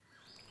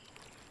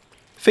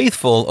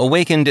Faithful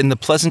awakened in the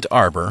pleasant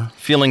arbor,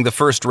 feeling the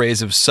first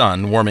rays of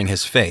sun warming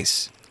his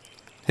face.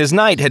 His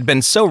night had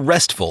been so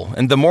restful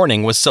and the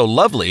morning was so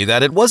lovely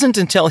that it wasn't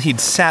until he'd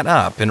sat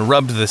up and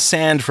rubbed the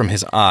sand from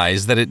his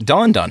eyes that it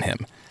dawned on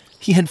him.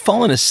 He had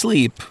fallen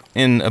asleep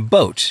in a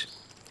boat.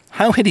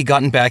 How had he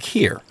gotten back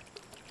here?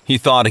 He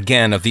thought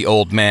again of the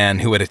old man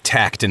who had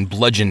attacked and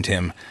bludgeoned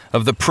him,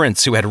 of the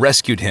prince who had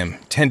rescued him,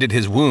 tended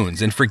his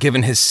wounds, and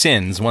forgiven his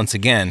sins once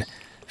again.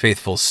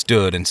 Faithful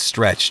stood and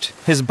stretched,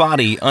 his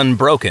body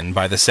unbroken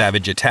by the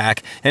savage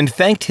attack, and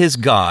thanked his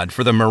God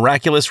for the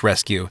miraculous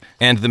rescue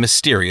and the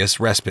mysterious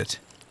respite.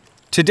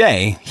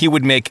 Today, he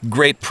would make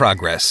great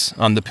progress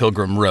on the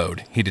Pilgrim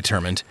Road, he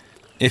determined.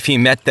 If he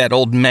met that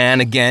old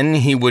man again,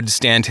 he would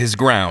stand his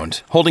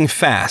ground, holding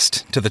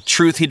fast to the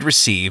truth he'd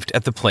received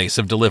at the place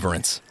of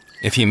deliverance.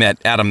 If he met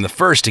Adam the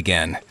First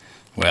again,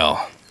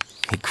 well,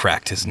 he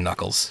cracked his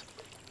knuckles.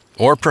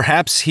 Or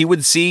perhaps he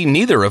would see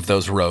neither of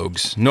those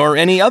rogues, nor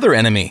any other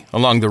enemy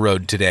along the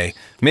road today.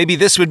 Maybe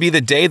this would be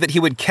the day that he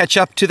would catch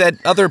up to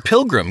that other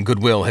pilgrim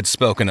Goodwill had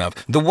spoken of,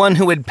 the one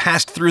who had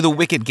passed through the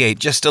wicket gate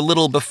just a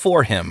little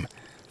before him.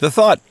 The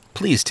thought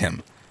pleased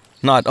him.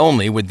 Not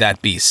only would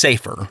that be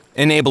safer,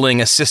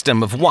 enabling a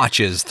system of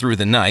watches through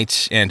the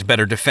night and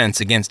better defense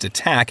against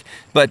attack,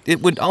 but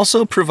it would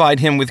also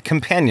provide him with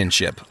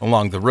companionship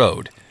along the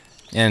road.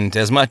 And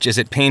as much as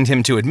it pained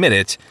him to admit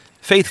it,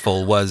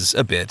 Faithful was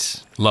a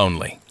bit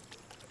lonely.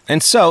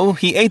 And so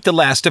he ate the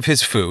last of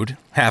his food,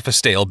 half a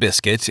stale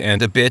biscuit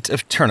and a bit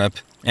of turnip,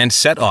 and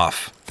set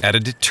off at a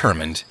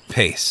determined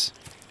pace.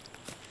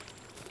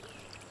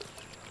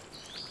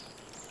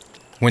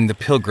 When the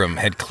pilgrim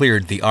had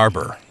cleared the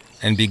arbor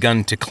and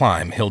begun to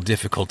climb hill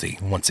difficulty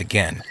once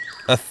again,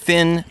 a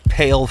thin,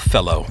 pale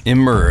fellow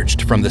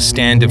emerged from the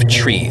stand of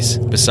trees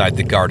beside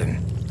the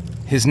garden.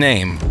 His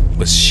name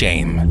was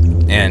Shame,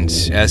 and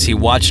as he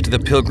watched the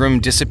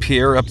pilgrim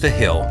disappear up the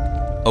hill,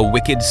 a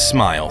wicked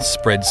smile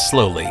spread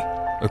slowly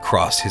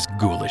across his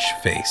ghoulish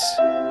face.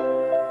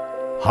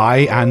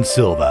 High and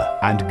Silver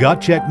and Gut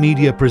Check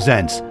Media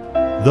presents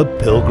The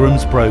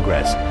Pilgrim's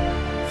Progress.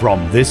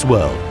 From this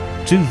world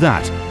to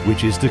that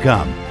which is to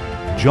come.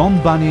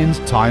 John Bunyan's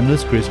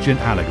timeless Christian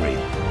allegory,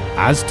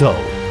 as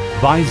told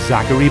by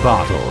Zachary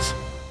Bartels.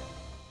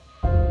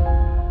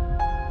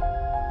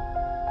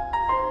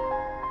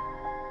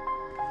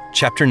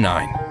 Chapter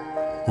 9.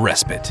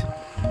 Respite.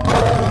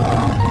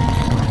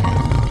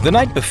 The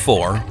night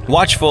before,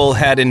 Watchful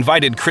had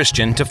invited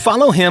Christian to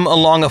follow him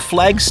along a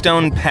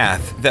flagstone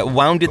path that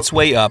wound its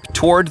way up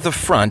toward the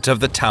front of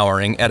the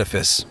towering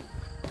edifice.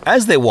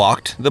 As they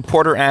walked, the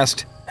porter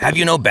asked, "Have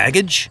you no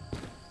baggage?"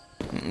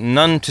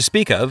 "None to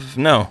speak of,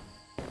 no."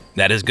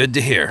 "That is good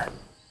to hear."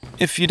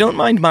 "If you don't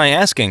mind my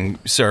asking,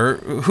 sir,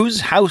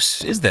 whose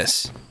house is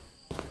this?"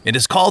 "It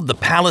is called the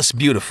Palace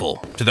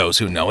Beautiful, to those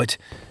who know it.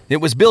 It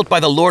was built by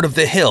the Lord of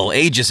the Hill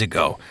ages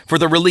ago for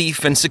the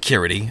relief and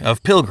security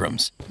of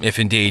pilgrims, if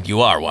indeed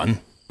you are one."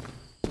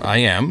 "I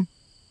am."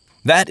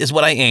 "That is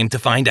what I aim to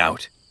find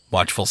out,"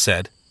 Watchful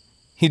said.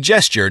 He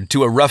gestured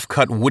to a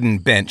rough-cut wooden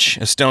bench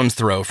a stone's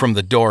throw from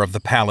the door of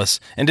the palace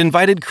and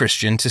invited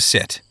Christian to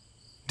sit.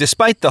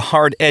 Despite the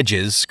hard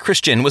edges,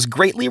 Christian was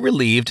greatly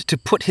relieved to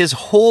put his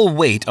whole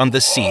weight on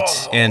the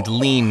seat and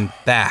lean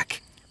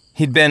back.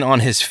 He'd been on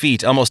his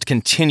feet almost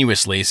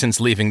continuously since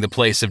leaving the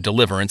place of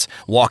deliverance,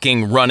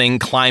 walking, running,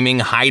 climbing,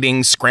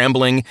 hiding,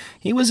 scrambling.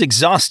 He was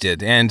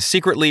exhausted and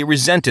secretly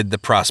resented the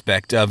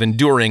prospect of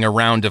enduring a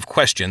round of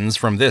questions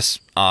from this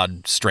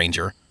odd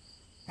stranger.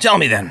 "Tell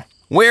me then,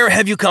 where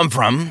have you come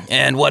from,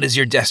 and what is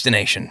your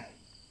destination?"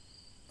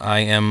 "I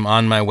am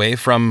on my way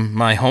from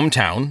my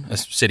hometown, a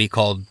city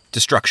called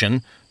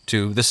Destruction,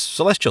 to the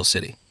Celestial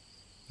City."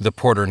 The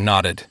porter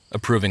nodded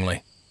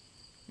approvingly.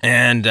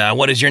 "And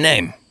what is your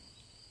name?"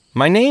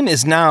 "My name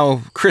is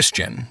now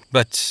Christian,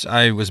 but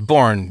I was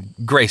born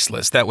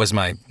Graceless. That was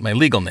my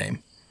legal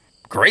name."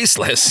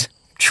 "Graceless?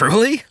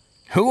 Truly?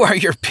 Who are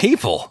your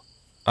people?"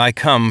 "I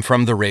come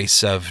from the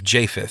race of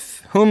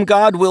Japheth, whom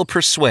God will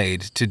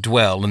persuade to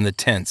dwell in the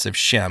tents of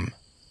Shem."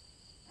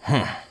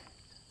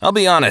 "I'll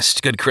be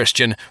honest, good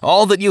Christian,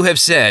 all that you have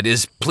said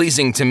is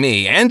pleasing to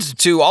me and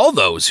to all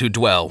those who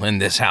dwell in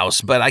this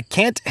house, but I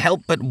can't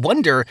help but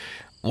wonder,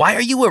 why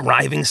are you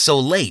arriving so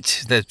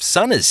late? The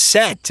sun is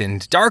set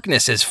and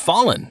darkness has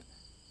fallen."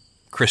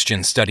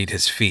 Christian studied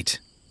his feet.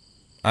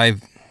 "I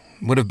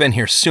would have been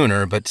here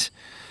sooner, but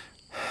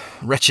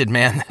wretched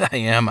man that I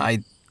am, I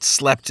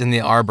slept in the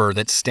arbor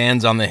that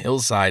stands on the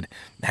hillside,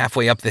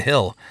 halfway up the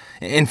hill.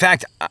 In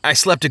fact, I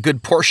slept a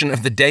good portion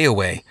of the day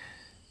away.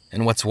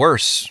 And what's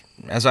worse,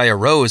 as I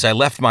arose, I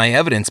left my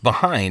evidence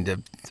behind, a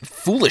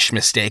foolish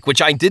mistake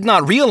which I did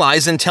not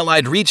realize until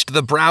I'd reached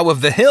the brow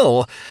of the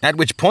hill, at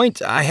which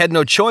point I had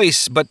no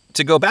choice but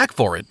to go back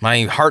for it,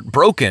 my heart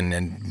broken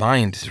and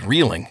mind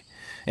reeling.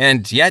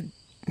 And yet,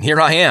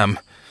 here I am.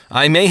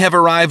 I may have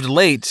arrived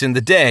late in the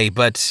day,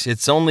 but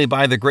it's only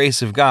by the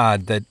grace of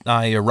God that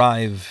I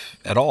arrive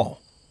at all."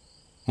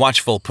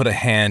 Watchful put a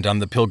hand on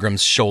the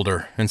pilgrim's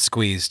shoulder and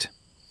squeezed.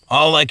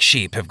 "All like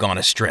sheep have gone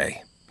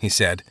astray," he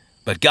said.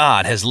 But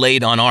God has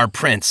laid on our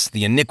prince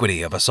the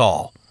iniquity of us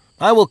all.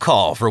 I will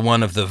call for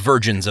one of the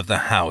virgins of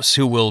the house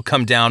who will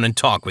come down and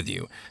talk with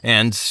you,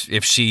 and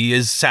if she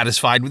is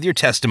satisfied with your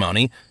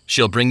testimony,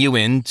 she'll bring you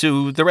in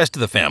to the rest of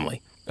the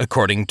family,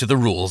 according to the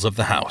rules of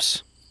the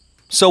house."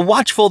 So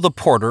Watchful the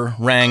porter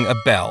rang a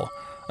bell.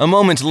 A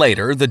moment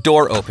later, the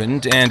door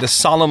opened, and a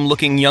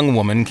solemn-looking young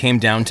woman came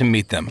down to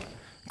meet them.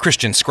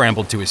 Christian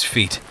scrambled to his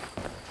feet.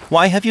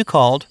 "Why have you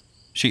called?"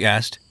 she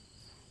asked.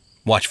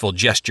 Watchful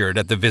gestured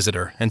at the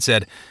visitor and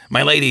said,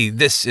 "My lady,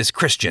 this is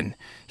Christian.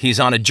 He's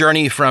on a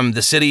journey from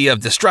the city of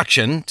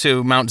destruction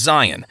to Mount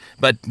Zion,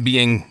 but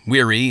being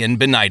weary and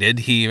benighted,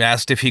 he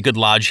asked if he could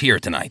lodge here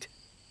tonight."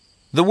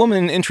 The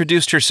woman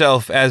introduced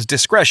herself as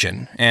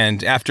Discretion,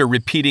 and after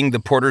repeating the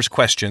porter's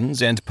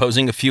questions and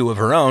posing a few of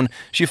her own,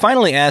 she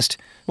finally asked,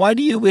 "Why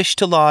do you wish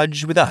to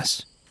lodge with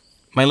us?"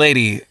 "My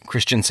lady,"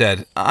 Christian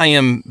said, "I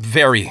am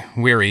very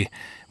weary.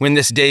 When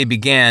this day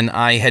began,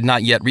 I had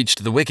not yet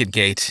reached the wicket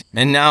gate,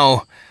 and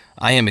now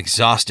I am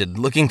exhausted,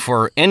 looking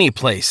for any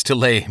place to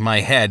lay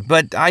my head.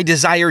 But I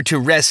desire to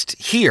rest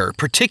here,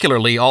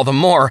 particularly all the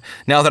more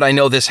now that I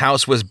know this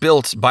house was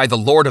built by the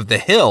Lord of the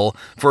Hill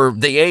for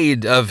the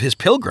aid of his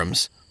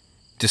pilgrims."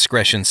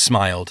 Discretion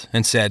smiled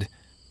and said,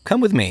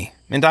 "Come with me,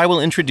 and I will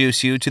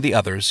introduce you to the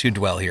others who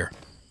dwell here."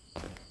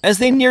 As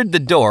they neared the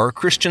door,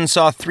 Christian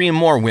saw 3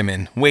 more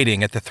women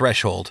waiting at the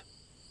threshold.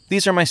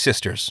 "These are my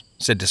sisters,"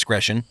 said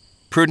Discretion.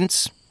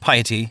 "Prudence,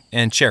 Piety,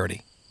 and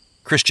Charity."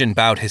 Christian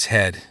bowed his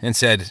head and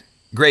said,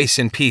 "Grace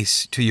and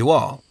peace to you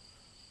all."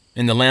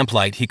 In the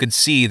lamplight, he could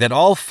see that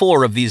all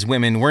 4 of these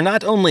women were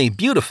not only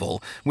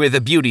beautiful, with a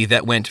beauty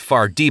that went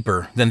far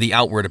deeper than the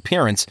outward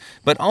appearance,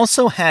 but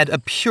also had a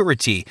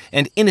purity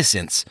and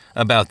innocence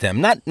about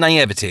them. Not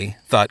naivety,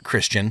 thought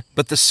Christian,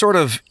 but the sort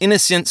of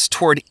innocence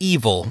toward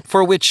evil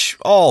for which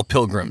all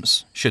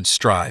pilgrims should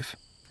strive.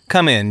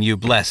 "Come in, you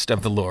blessed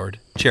of the Lord,"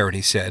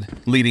 Charity said,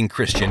 leading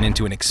Christian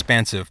into an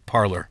expansive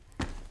parlor.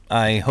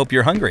 "I hope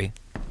you're hungry."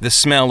 The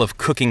smell of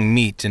cooking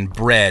meat and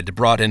bread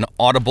brought an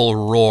audible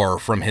roar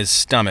from his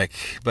stomach,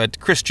 but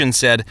Christian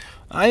said,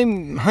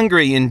 "I'm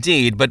hungry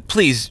indeed, but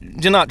please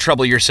do not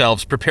trouble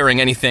yourselves preparing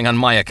anything on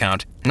my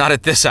account. Not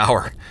at this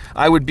hour.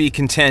 I would be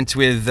content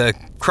with a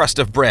crust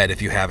of bread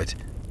if you have it."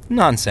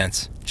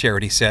 "Nonsense,"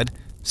 Charity said.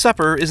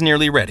 "Supper is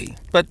nearly ready,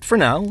 but for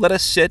now let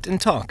us sit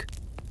and talk."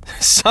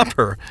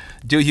 "Supper?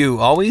 Do you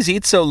always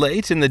eat so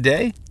late in the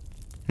day?"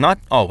 "Not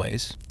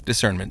always,"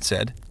 Discernment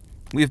said.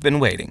 "We've been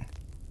waiting.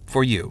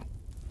 For you."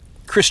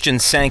 Christian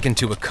sank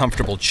into a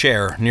comfortable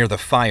chair near the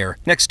fire,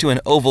 next to an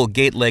oval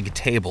gate-leg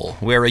table,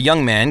 where a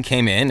young man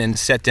came in and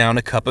set down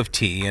a cup of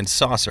tea and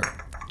saucer.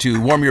 "To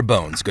warm your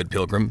bones, good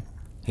pilgrim,"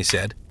 he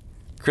said.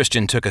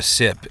 Christian took a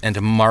sip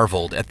and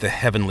marveled at the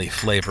heavenly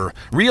flavor,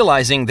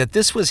 realizing that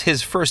this was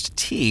his first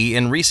tea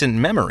in recent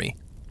memory.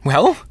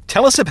 "Well,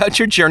 tell us about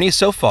your journey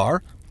so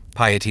far,"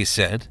 Piety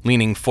said,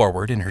 leaning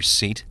forward in her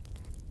seat.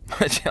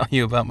 "I'll tell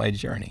you about my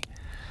journey.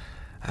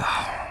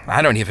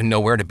 I don't even know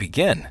where to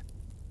begin."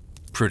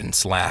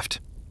 Prudence laughed.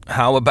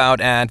 "How about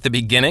at the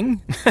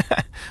beginning?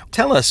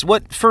 Tell us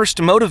what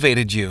first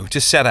motivated you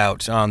to set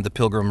out on the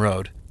Pilgrim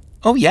Road."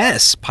 "Oh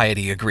yes,"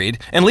 Piety agreed,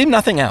 "and leave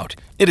nothing out.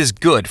 It is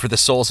good for the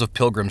souls of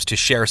pilgrims to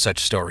share such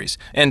stories,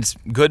 and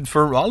good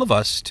for all of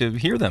us to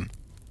hear them."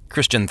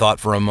 Christian thought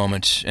for a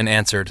moment and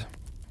answered,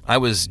 "I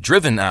was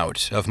driven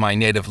out of my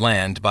native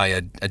land by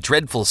a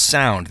dreadful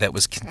sound that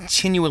was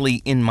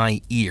continually in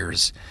my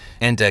ears,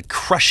 and a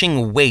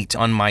crushing weight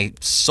on my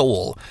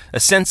soul, a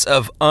sense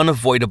of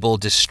unavoidable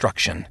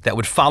destruction that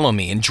would follow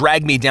me and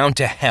drag me down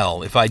to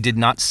hell if I did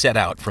not set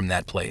out from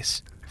that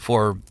place.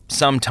 For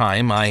some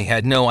time I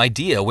had no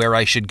idea where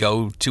I should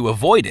go to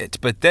avoid it,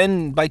 but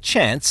then by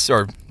chance,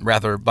 or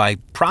rather by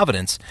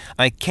providence,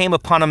 I came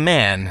upon a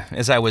man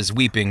as I was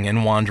weeping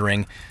and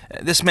wandering.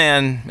 This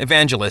man,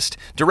 Evangelist,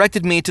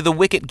 directed me to the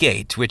wicket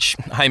gate, which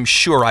I'm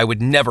sure I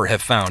would never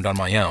have found on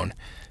my own.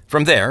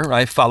 From there,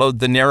 I followed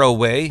the narrow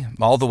way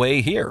all the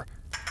way here."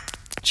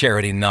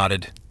 Charity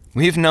nodded.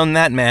 "We've known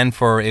that man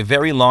for a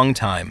very long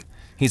time.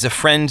 He's a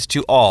friend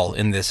to all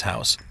in this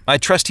house. I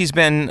trust he's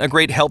been a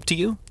great help to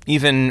you,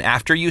 even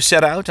after you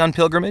set out on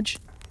pilgrimage?"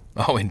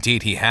 "Oh,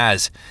 indeed he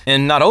has.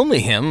 And not only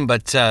him,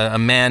 but a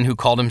man who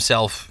called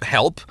himself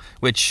Help,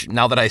 which,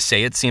 now that I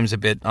say it, seems a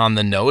bit on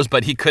the nose,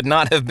 but he could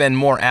not have been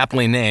more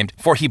aptly named,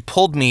 for he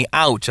pulled me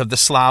out of the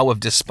slough of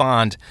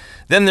despond.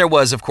 Then there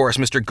was, of course,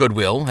 Mr.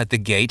 Goodwill at the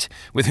gate,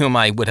 with whom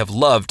I would have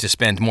loved to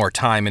spend more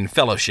time in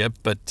fellowship,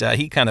 but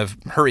he kind of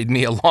hurried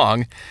me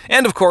along.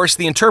 And, of course,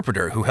 the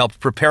interpreter who helped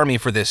prepare me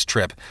for this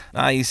trip,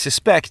 I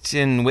suspect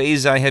in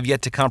ways I have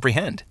yet to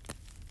comprehend."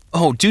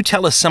 "Oh, do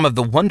tell us some of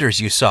the wonders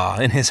you saw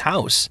in his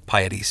house,"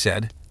 Piety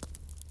said.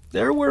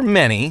 "There were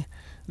many.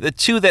 The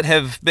 2 that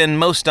have been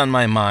most on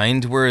my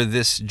mind were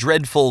this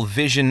dreadful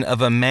vision of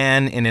a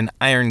man in an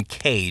iron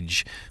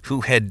cage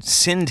who had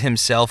sinned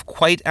himself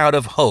quite out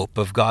of hope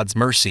of God's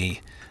mercy,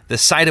 the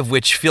sight of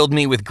which filled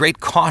me with great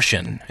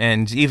caution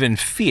and even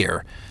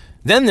fear.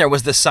 Then there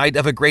was the sight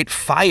of a great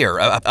fire,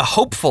 a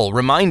hopeful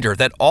reminder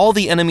that all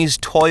the enemy's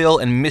toil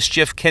and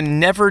mischief can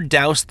never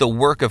douse the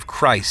work of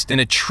Christ in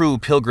a true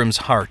pilgrim's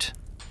heart.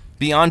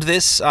 Beyond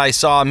this, I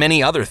saw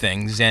many other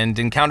things and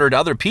encountered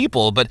other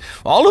people, but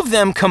all of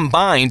them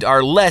combined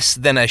are less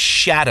than a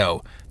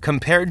shadow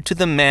compared to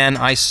the man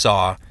I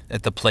saw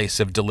at the place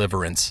of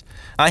deliverance.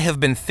 I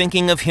have been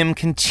thinking of him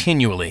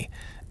continually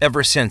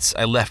ever since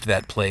I left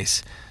that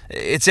place.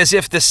 It's as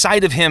if the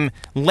sight of him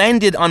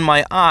landed on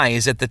my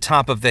eyes at the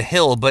top of the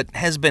hill, but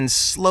has been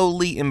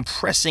slowly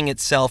impressing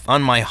itself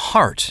on my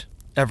heart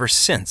ever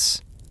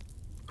since.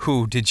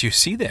 Who did you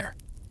see there?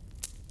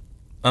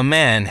 A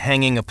man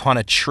hanging upon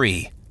a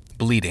tree,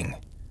 bleeding.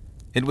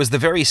 It was the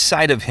very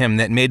sight of him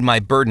that made my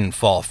burden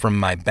fall from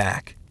my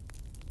back.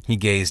 He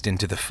gazed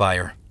into the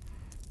fire.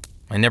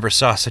 I never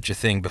saw such a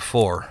thing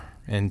before,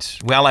 and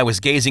while I was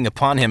gazing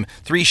upon him,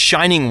 3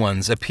 shining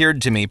ones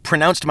appeared to me,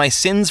 pronounced my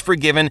sins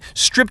forgiven,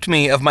 stripped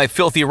me of my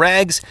filthy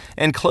rags,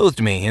 and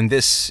clothed me in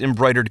this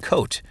embroidered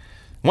coat.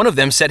 One of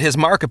them set his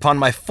mark upon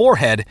my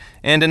forehead,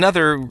 and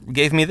another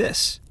gave me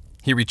this.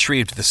 He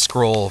retrieved the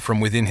scroll from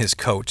within his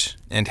coat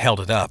and held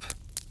it up.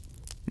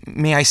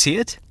 "May I see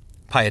it?"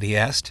 Piety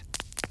asked.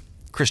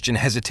 Christian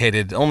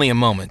hesitated only a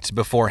moment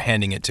before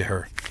handing it to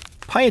her.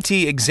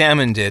 Piety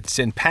examined it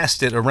and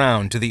passed it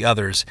around to the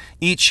others.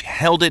 Each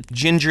held it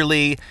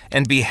gingerly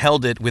and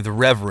beheld it with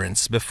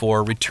reverence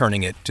before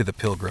returning it to the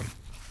pilgrim.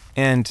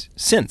 "And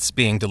since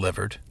being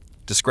delivered,"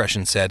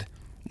 discretion said,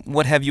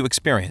 "what have you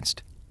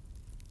experienced?"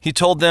 He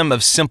told them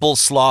of simple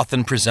sloth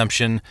and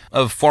presumption,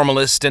 of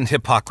formalist and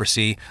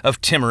hypocrisy, of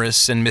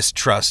timorous and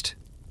mistrust.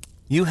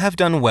 "You have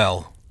done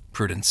well,"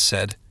 Prudence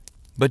said.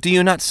 "But do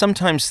you not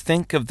sometimes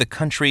think of the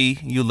country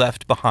you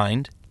left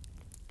behind?"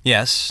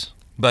 "Yes,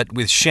 but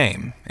with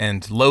shame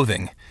and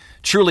loathing.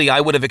 Truly,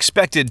 I would have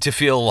expected to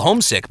feel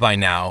homesick by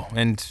now,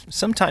 and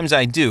sometimes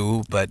I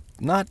do, but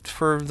not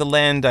for the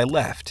land I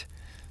left.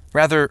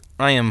 Rather,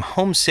 I am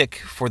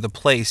homesick for the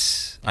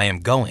place I am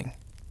going."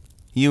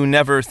 "You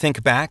never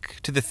think back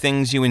to the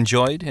things you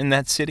enjoyed in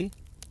that city?"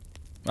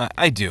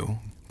 I do,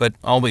 but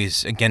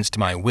always against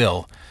my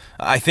will.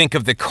 I think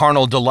of the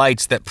carnal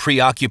delights that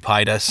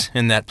preoccupied us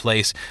in that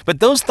place, but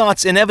those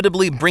thoughts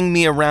inevitably bring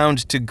me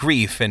around to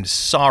grief and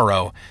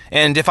sorrow,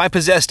 and if I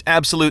possessed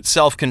absolute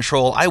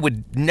self-control, I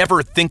would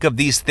never think of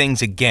these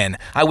things again.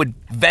 I would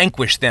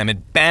vanquish them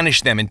and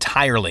banish them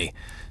entirely.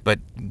 But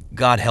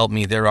God help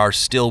me, there are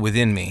still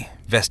within me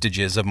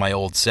vestiges of my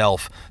old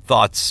self,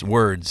 thoughts,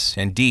 words,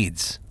 and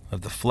deeds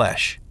of the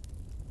flesh.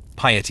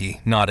 Piety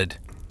nodded.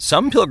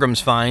 "Some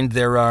pilgrims find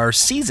there are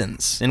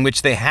seasons in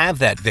which they have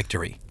that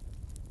victory."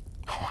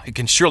 "I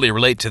can surely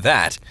relate to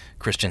that,"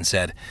 Christian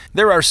said.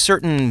 "There are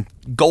certain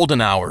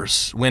golden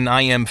hours when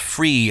I am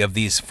free of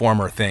these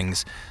former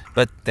things,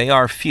 but they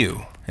are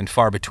few and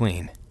far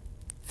between."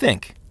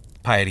 "Think,"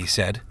 Piety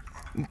said.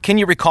 "Can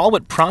you recall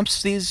what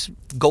prompts these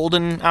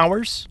golden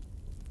hours?"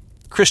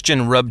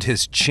 Christian rubbed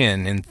his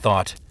chin in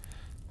thought.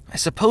 "I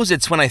suppose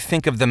it's when I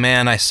think of the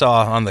man I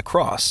saw on the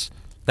cross.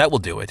 That will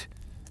do it.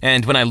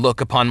 And when I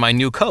look upon my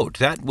new coat,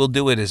 that will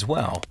do it as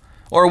well.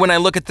 Or when I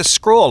look at the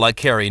scroll I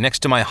carry next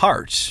to my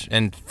heart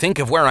and think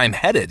of where I'm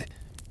headed."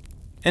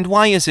 "And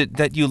why is it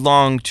that you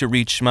long to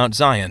reach Mount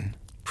Zion?"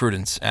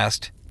 Prudence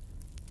asked.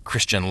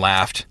 Christian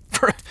laughed.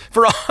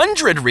 For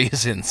 100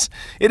 reasons.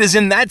 It is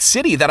in that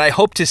city that I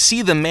hope to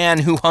see the man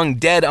who hung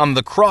dead on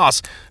the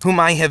cross, whom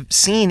I have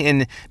seen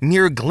in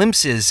mere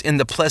glimpses in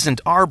the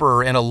pleasant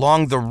arbor and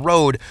along the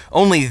road.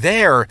 Only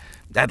there,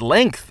 at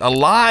length,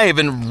 alive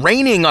and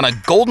reigning on a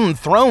golden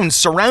throne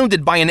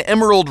surrounded by an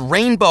emerald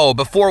rainbow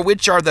before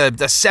which are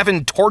the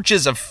 7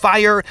 torches of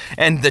fire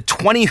and the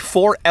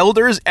 24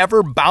 elders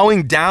ever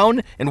bowing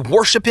down and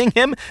worshiping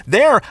him.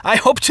 There, I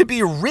hope to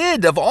be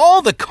rid of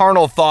all the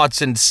carnal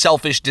thoughts and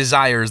selfish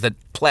desires that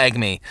plague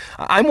me.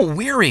 I'm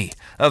weary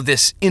of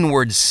this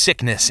inward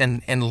sickness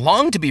and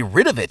long to be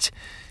rid of it.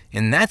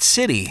 In that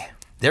city,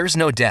 there's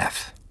no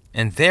death.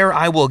 And there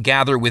I will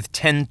gather with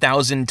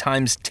 10,000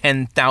 times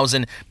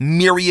 10,000,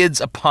 myriads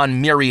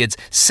upon myriads,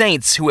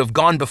 saints who have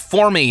gone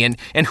before me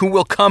and who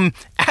will come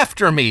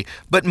after me.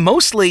 But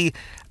mostly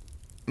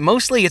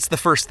it's the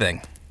first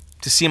thing,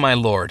 to see my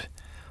Lord.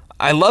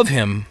 I love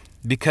him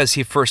because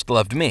he first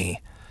loved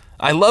me.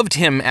 I loved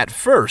him at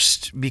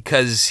first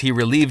because he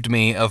relieved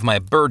me of my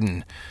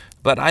burden.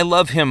 But I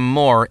love him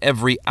more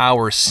every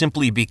hour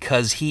simply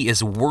because he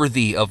is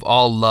worthy of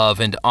all love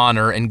and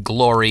honor and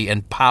glory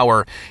and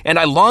power. And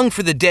I long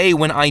for the day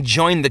when I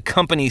join the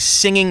company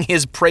singing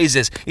his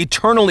praises,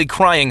 eternally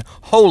crying,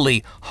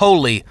 "Holy,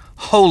 holy,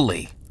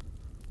 holy."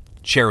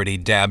 Charity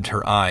dabbed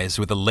her eyes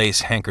with a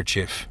lace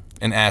handkerchief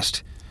and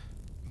asked,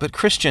 "But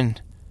Christian,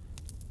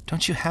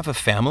 don't you have a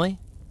family?"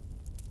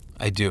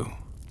 "I do.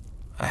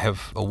 I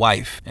have a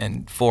wife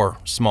and 4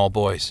 small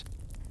boys."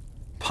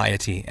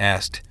 Piety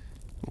asked,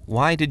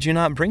 "Why did you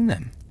not bring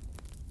them?"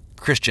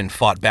 Christian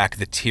fought back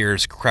the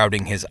tears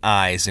crowding his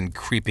eyes and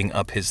creeping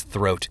up his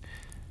throat.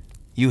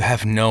 "You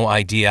have no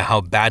idea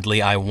how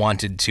badly I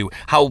wanted to,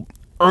 how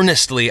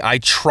earnestly I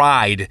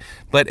tried,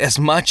 but as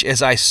much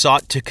as I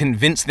sought to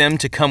convince them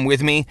to come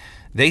with me,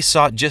 they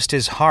sought just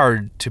as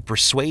hard to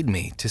persuade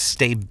me to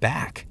stay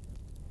back.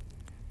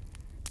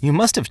 You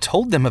must have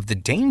told them of the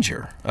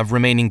danger of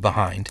remaining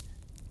behind.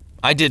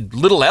 I did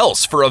little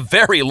else for a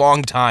very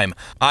long time.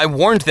 I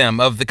warned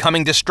them of the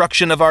coming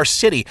destruction of our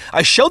city.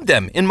 I showed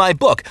them in my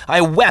book.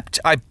 I wept.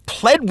 I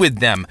pled with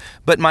them.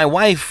 But my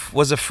wife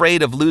was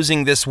afraid of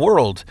losing this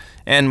world,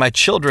 and my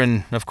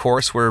children, of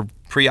course, were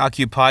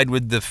preoccupied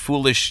with the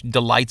foolish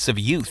delights of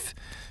youth.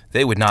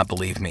 They would not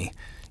believe me.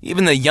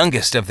 Even the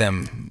youngest of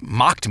them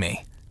mocked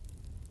me.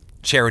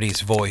 Charity's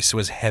voice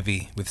was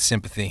heavy with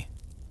sympathy.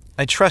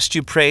 I trust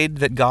you prayed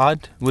that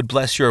God would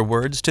bless your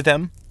words to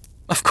them?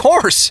 Of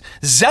course,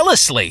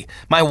 zealously.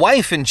 My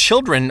wife and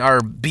children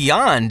are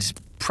beyond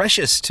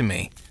precious to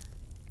me.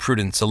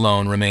 Prudence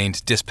alone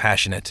remained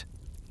dispassionate.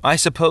 I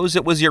suppose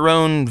it was your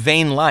own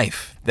vain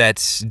life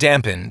that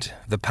dampened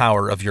the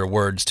power of your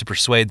words to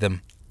persuade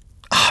them.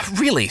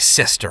 Really,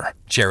 sister,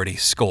 Charity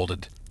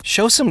scolded.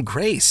 Show some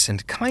grace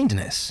and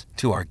kindness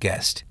to our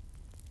guest.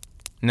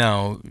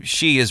 No,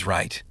 she is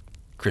right,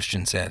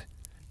 Christian said.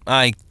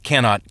 I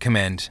cannot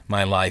commend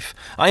my life.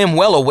 I am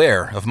well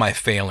aware of my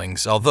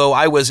failings, although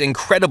I was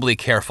incredibly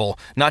careful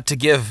not to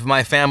give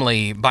my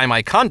family, by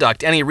my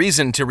conduct, any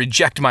reason to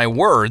reject my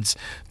words.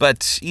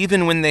 But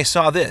even when they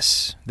saw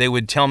this, they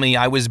would tell me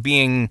I was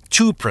being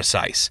too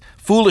precise,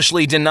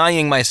 foolishly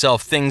denying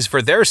myself things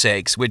for their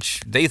sakes,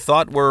 which they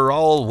thought were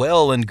all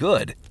well and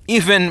good.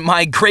 Even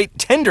my great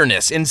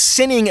tenderness in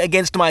sinning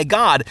against my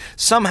God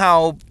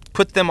somehow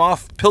put them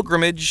off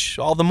pilgrimage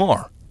all the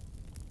more.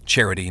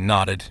 Charity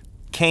nodded.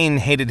 Cain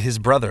hated his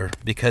brother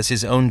because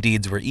his own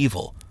deeds were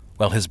evil,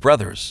 while his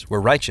brothers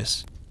were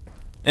righteous.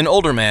 An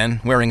older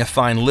man, wearing a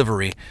fine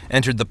livery,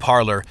 entered the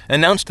parlor,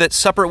 announced that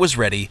supper was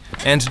ready,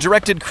 and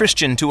directed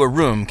Christian to a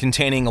room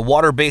containing a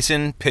water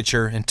basin,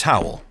 pitcher, and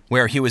towel,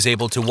 where he was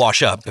able to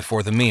wash up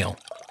before the meal.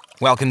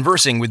 While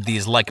conversing with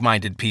these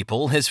like-minded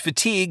people, his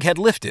fatigue had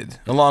lifted,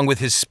 along with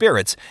his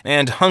spirits,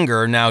 and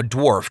hunger now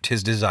dwarfed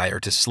his desire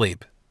to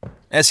sleep.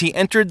 As he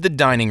entered the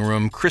dining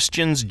room,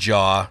 Christian's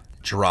jaw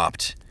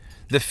dropped.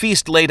 The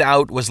feast laid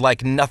out was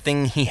like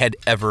nothing he had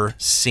ever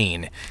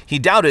seen. He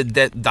doubted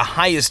that the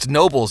highest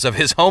nobles of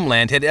his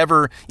homeland had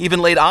ever even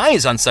laid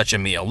eyes on such a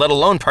meal, let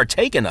alone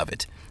partaken of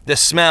it. The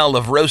smell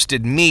of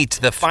roasted meat,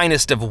 the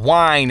finest of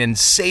wine, and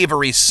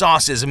savory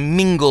sauces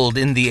mingled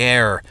in the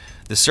air.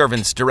 The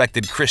servants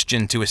directed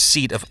Christian to a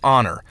seat of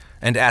honor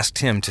and asked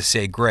him to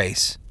say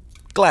grace.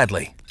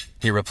 "Gladly,"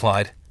 he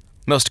replied.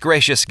 "Most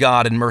gracious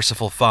God and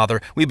merciful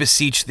Father, we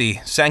beseech thee,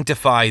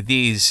 sanctify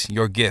these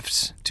your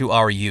gifts to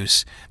our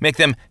use. Make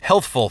them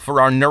healthful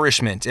for our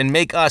nourishment, and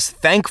make us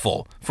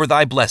thankful for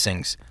thy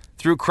blessings.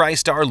 Through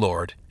Christ our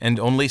Lord and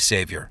only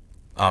Savior.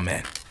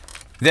 Amen."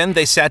 Then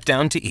they sat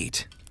down to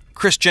eat.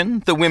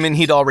 Christian, the women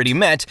he'd already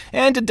met,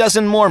 and a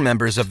dozen more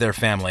members of their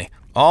family,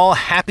 all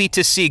happy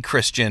to see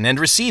Christian and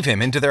receive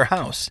him into their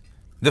house.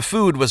 The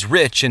food was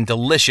rich and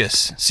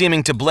delicious,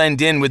 seeming to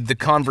blend in with the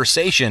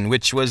conversation,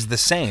 which was the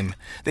same.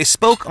 They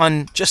spoke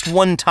on just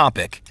one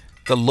topic,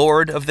 the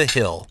Lord of the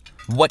Hill,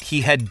 what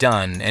he had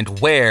done and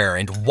where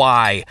and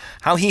why,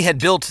 how he had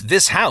built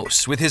this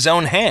house with his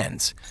own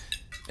hands.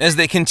 As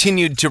they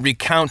continued to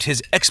recount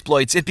his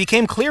exploits, it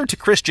became clear to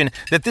Christian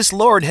that this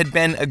Lord had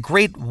been a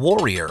great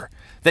warrior,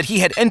 that he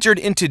had entered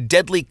into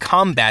deadly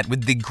combat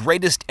with the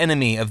greatest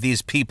enemy of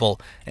these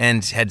people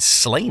and had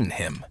slain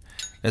him.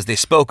 As they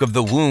spoke of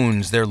the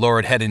wounds their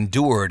Lord had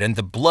endured and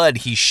the blood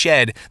he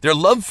shed, their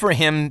love for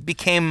him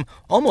became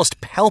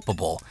almost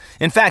palpable.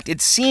 In fact,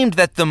 it seemed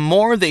that the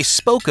more they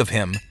spoke of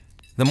him,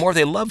 the more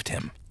they loved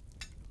him.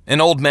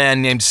 An old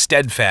man named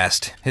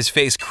Steadfast, his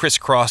face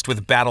crisscrossed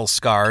with battle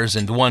scars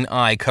and one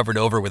eye covered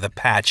over with a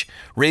patch,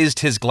 raised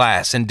his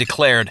glass and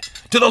declared,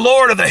 "To the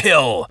Lord of the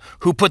Hill,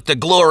 who put the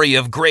glory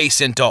of grace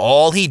into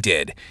all he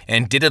did,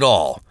 and did it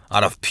all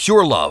out of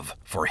pure love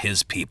for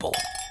his people."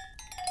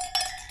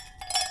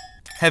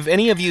 "Have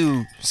any of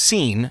you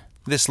seen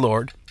this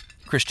Lord?"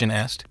 Christian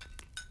asked.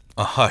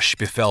 A hush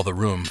befell the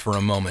room for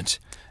a moment,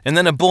 and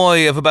then a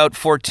boy of about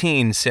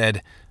 14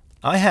 said,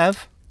 "I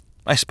have.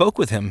 I spoke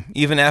with him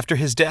even after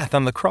his death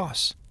on the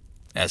cross."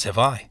 "As have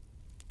I."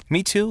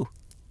 "Me too."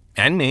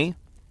 "And me."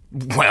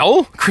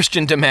 "Well,"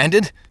 Christian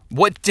demanded,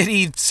 "what did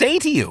he say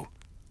to you?"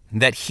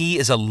 "That he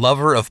is a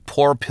lover of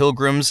poor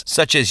pilgrims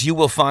such as you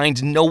will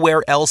find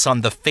nowhere else on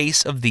the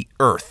face of the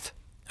earth."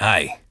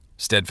 "Aye,"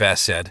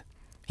 Steadfast said.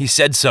 "He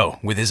said so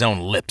with his own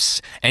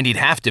lips, and he'd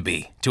have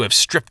to have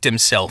stripped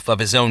himself of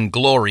his own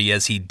glory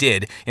as he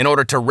did in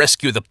order to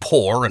rescue the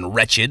poor and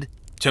wretched,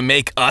 to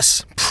make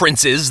us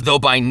princes, though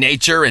by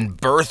nature and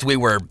birth we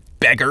were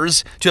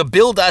beggars, to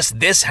build us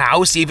this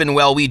house even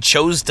while we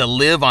chose to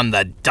live on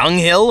the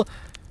dunghill."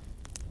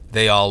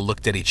 They all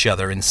looked at each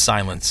other in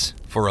silence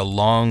for a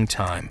long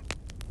time,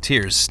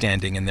 tears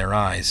standing in their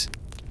eyes.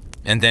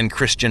 And then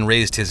Christian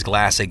raised his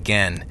glass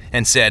again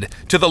and said,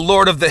 "To the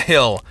Lord of the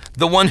Hill,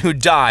 the one who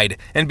died,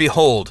 and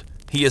behold,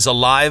 he is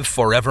alive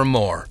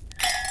forevermore."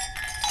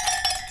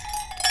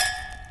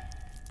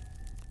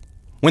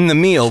 When the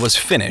meal was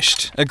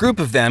finished, a group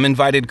of them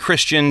invited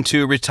Christian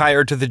to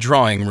retire to the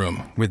drawing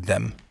room with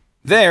them.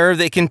 There,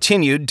 they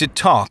continued to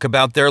talk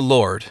about their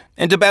Lord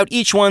and about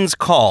each one's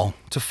call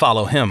to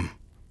follow him.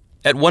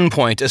 At one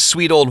point, a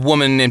sweet old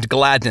woman named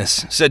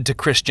Gladness said to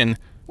Christian,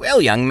 "Well,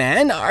 young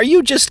man, are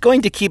you just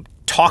going to keep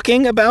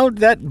talking about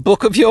that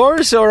book of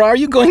yours, or are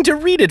you going to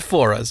read it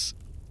for us?"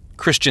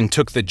 Christian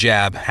took the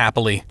jab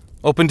happily,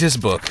 opened his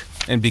book,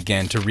 and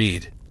began to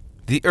read.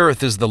 "The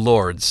earth is the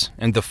Lord's,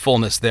 and the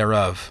fullness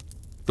thereof,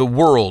 the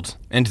world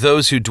and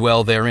those who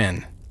dwell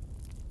therein.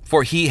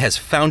 For he has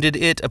founded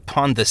it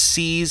upon the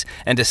seas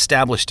and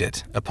established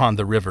it upon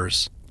the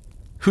rivers.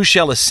 Who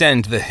shall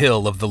ascend the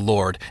hill of the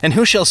Lord, and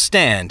who shall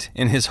stand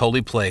in his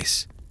holy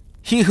place?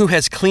 He who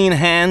has clean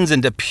hands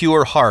and a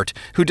pure heart,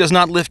 who does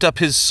not lift up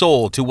his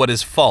soul to what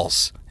is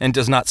false, and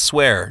does not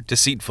swear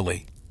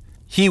deceitfully.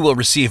 He will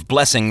receive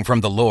blessing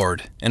from the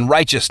Lord, and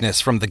righteousness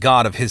from the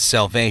God of his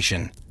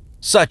salvation.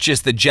 Such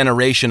is the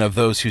generation of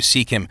those who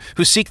seek him,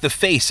 who seek the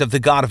face of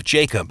the God of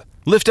Jacob.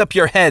 Lift up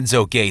your heads,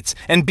 O gates,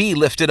 and be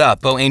lifted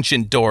up, O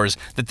ancient doors,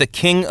 that the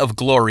King of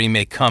glory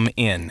may come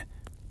in."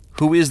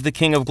 Who is the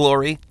King of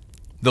glory?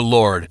 The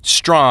Lord,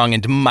 strong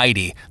and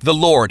mighty, the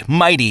Lord,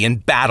 mighty in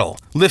battle.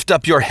 Lift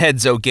up your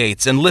heads, O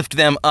gates, and lift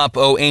them up,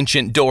 O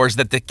ancient doors,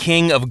 that the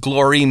King of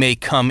glory may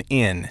come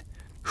in.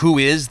 Who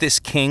is this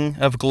King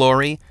of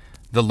glory?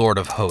 The Lord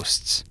of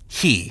hosts.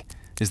 He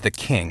is the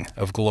King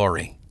of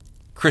glory.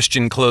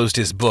 Christian closed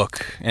his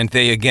book, and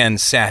they again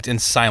sat in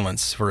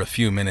silence for a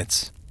few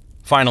minutes.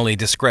 Finally,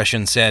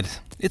 Discretion said,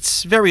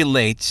 "It's very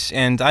late,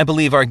 and I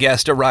believe our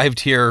guest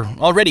arrived here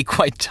already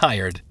quite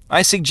tired.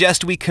 I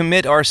suggest we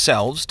commit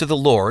ourselves to the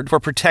Lord for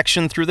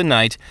protection through the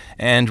night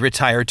and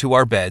retire to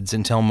our beds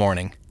until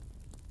morning."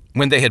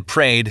 When they had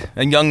prayed,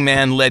 a young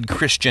man led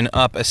Christian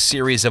up a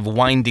series of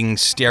winding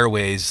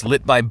stairways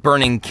lit by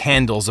burning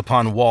candles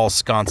upon wall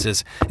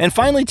sconces, and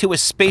finally to a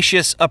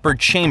spacious upper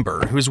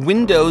chamber whose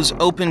windows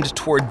opened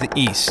toward the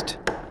east.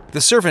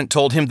 The servant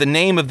told him the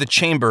name of the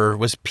chamber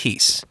was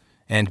Peace,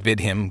 and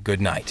bid him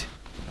good night.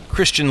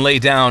 Christian lay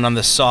down on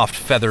the soft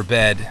feather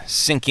bed,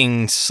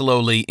 sinking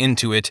slowly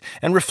into it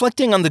and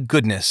reflecting on the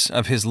goodness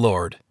of his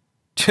Lord.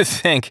 To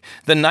think,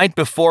 the night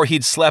before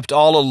he'd slept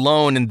all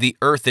alone in the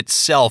earth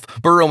itself,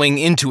 burrowing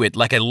into it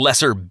like a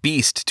lesser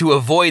beast to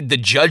avoid the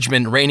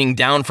judgment raining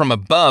down from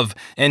above,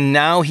 and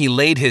now he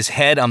laid his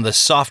head on the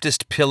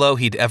softest pillow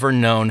he'd ever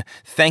known,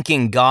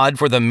 thanking God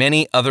for the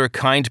many other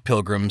kind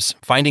pilgrims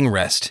finding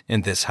rest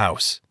in this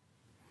house.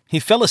 He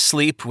fell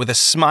asleep with a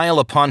smile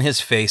upon his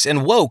face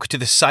and woke to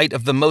the sight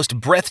of the most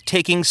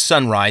breathtaking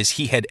sunrise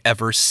he had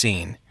ever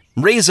seen.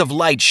 Rays of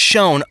light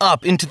shone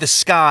up into the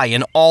sky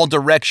in all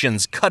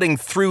directions, cutting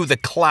through the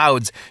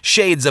clouds.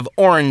 Shades of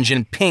orange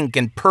and pink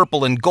and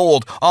purple and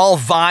gold all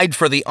vied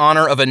for the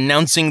honor of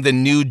announcing the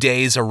new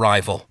day's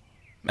arrival.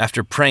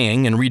 After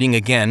praying and reading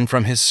again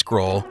from his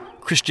scroll,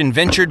 Christian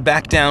ventured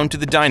back down to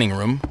the dining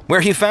room,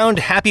 where he found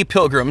happy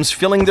pilgrims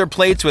filling their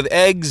plates with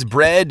eggs,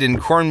 bread,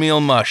 and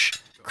cornmeal mush.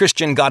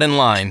 Christian got in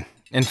line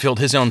and filled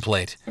his own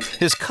plate.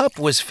 His cup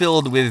was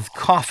filled with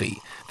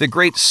coffee, the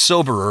great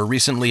soberer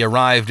recently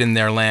arrived in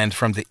their land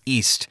from the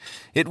east.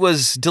 It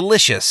was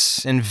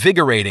delicious,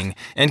 invigorating,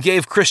 and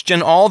gave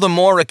Christian all the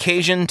more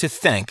occasion to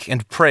thank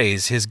and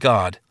praise his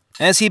God.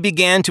 As he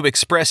began to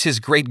express his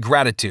great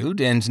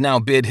gratitude and now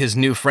bid his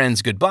new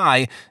friends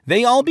goodbye,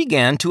 they all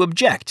began to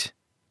object.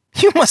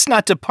 "You must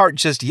not depart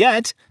just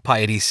yet,"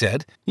 Piety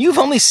said. "You've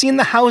only seen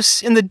the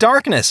house in the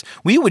darkness.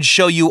 We would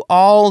show you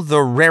all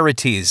the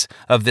rarities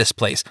of this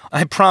place.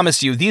 I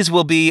promise you, these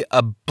will be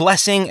a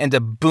blessing and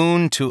a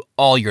boon to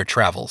all your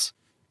travels."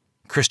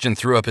 Christian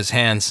threw up his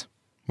hands.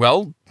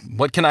 "Well,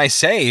 what can I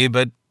say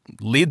but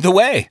lead the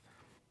way?"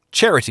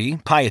 Charity,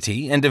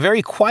 Piety, and a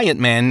very quiet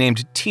man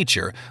named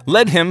Teacher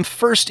led him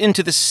first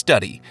into the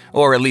study,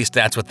 or at least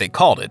that's what they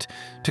called it.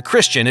 To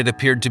Christian, it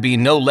appeared to be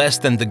no less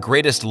than the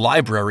greatest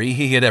library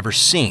he had ever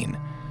seen.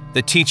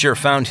 The teacher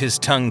found his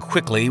tongue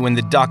quickly when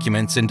the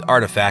documents and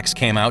artifacts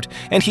came out,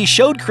 and he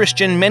showed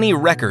Christian many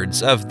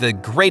records of the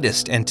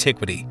greatest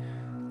antiquity.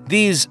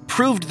 These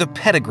proved the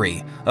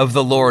pedigree of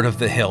the Lord of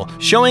the Hill,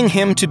 showing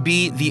him to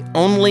be the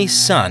only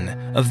son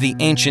of the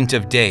Ancient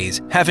of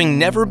Days, having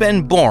never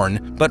been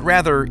born, but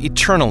rather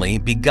eternally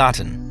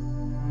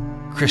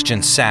begotten.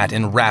 Christian sat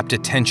in rapt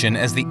attention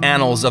as the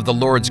annals of the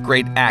Lord's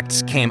great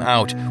acts came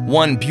out,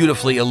 one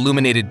beautifully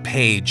illuminated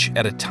page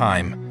at a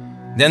time.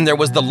 Then there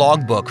was the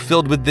logbook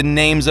filled with the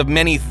names of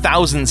many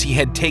thousands he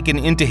had taken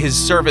into his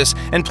service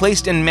and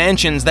placed in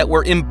mansions that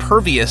were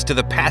impervious to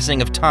the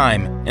passing of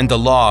time and the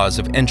laws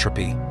of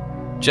entropy.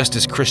 Just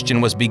as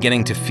Christian was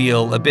beginning to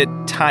feel a bit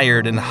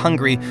tired and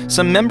hungry,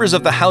 some members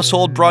of the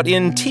household brought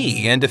in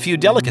tea and a few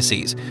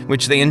delicacies,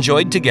 which they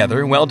enjoyed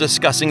together while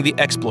discussing the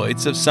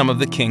exploits of some of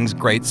the king's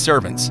great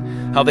servants,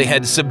 how they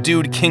had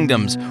subdued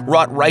kingdoms,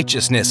 wrought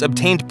righteousness,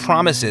 obtained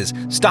promises,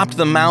 stopped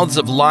the mouths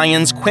of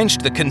lions,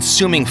 quenched the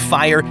consuming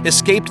fire,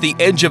 escaped the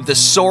edge of the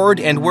sword,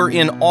 and were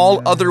in all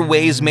other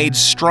ways made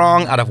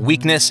strong out of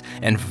weakness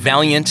and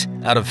valiant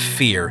out of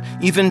fear,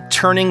 even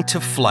turning to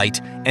flight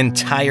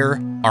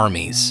entire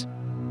armies.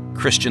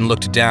 Christian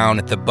looked down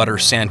at the butter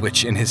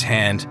sandwich in his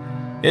hand.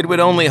 It would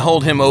only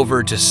hold him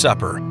over to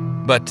supper,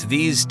 but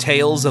these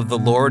tales of the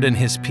Lord and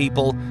his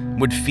people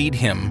would feed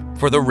him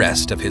for the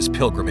rest of his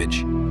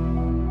pilgrimage.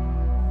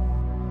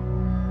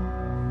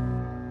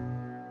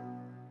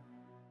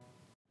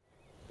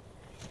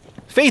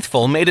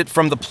 Faithful made it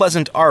from the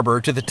pleasant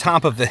arbor to the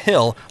top of the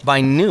hill by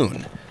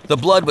noon. The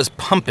blood was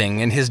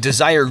pumping, and his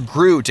desire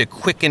grew to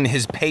quicken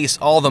his pace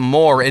all the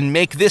more and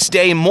make this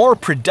day more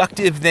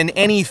productive than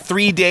any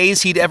 3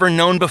 days he'd ever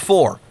known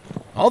before.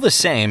 All the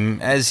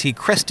same, as he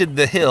crested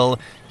the hill,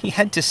 he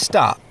had to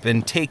stop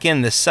and take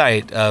in the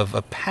sight of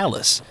a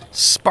palace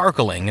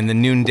sparkling in the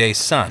noonday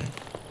sun.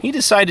 He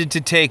decided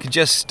to take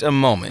just a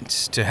moment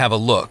to have a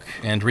look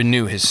and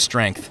renew his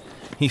strength.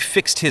 He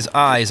fixed his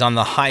eyes on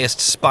the highest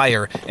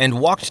spire and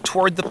walked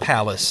toward the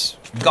palace,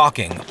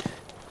 gawking.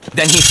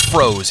 Then he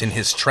froze in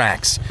his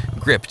tracks,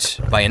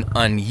 gripped by an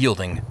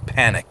unyielding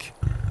panic.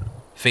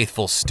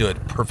 Faithful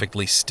stood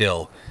perfectly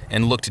still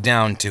and looked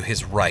down to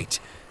his right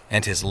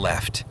and his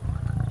left.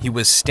 He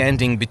was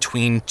standing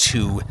between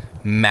two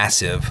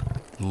massive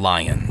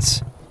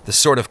lions, the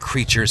sort of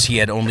creatures he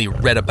had only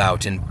read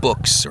about in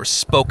books or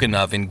spoken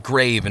of in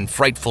grave and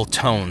frightful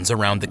tones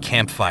around the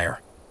campfire.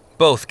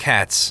 Both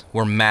cats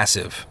were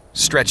massive,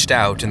 stretched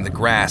out in the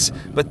grass,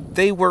 but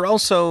they were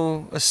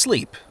also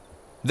asleep.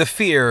 The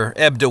fear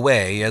ebbed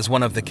away as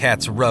one of the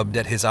cats rubbed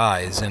at his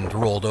eyes and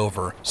rolled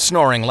over,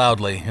 snoring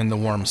loudly in the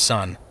warm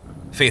sun.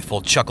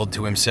 Faithful chuckled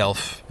to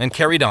himself and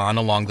carried on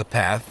along the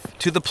path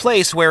to the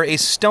place where a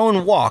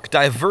stone walk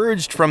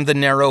diverged from the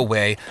narrow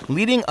way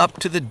leading up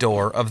to the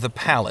door of the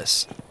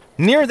palace.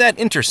 Near that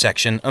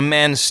intersection, a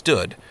man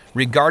stood,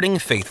 regarding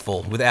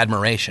Faithful with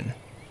admiration.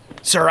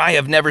 "Sir, I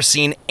have never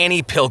seen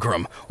any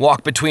pilgrim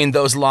walk between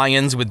those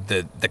lions with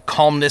the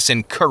calmness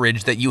and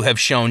courage that you have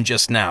shown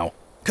just now.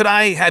 Could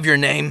I have your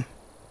name?"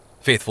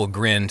 Faithful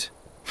grinned.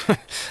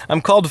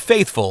 "I'm called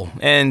Faithful,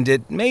 and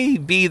it may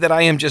be that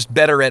I am just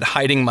better at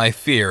hiding my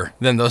fear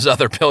than those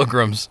other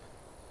pilgrims."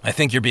 "I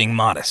think you're being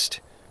modest,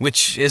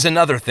 which is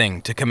another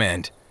thing to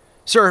commend.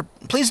 Sir,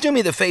 please do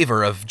me the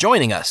favor of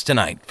joining us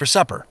tonight for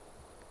supper."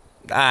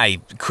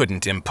 "I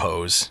couldn't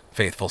impose,"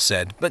 Faithful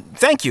said, "but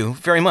thank you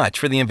very much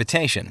for the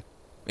invitation."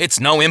 "It's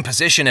no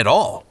imposition at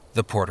all,"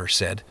 the porter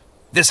said.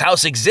 "This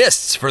house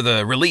exists for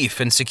the relief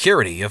and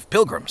security of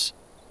pilgrims."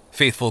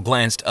 Faithful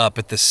glanced up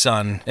at the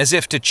sun, as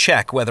if to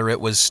check whether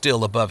it was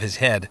still above his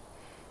head.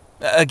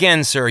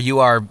 "Again, sir, you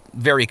are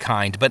very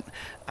kind, but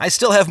I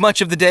still have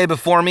much of the day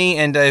before me,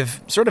 and I've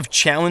sort of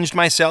challenged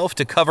myself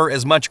to cover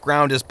as much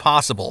ground as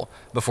possible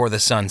before the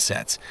sun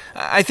sets.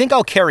 I think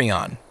I'll carry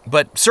on,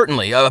 but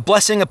certainly a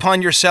blessing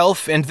upon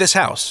yourself and this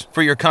house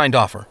for your kind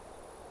offer."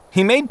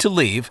 He made to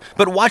leave,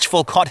 but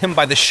Watchful caught him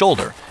by the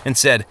shoulder and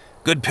said,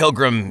 "Good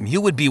pilgrim,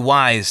 you would be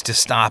wise to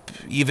stop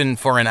even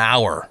for an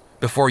hour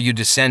before you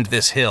descend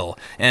this hill,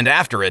 and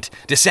after it,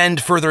 descend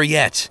further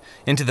yet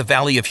into the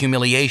Valley of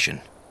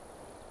Humiliation."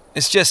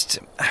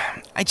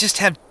 I just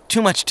have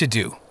too much to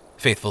do,"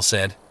 Faithful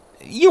said.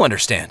 "You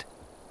understand."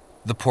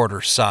 The porter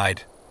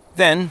sighed.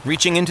 Then,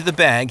 reaching into the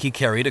bag he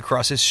carried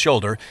across his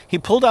shoulder, he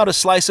pulled out a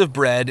slice of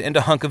bread and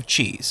a hunk of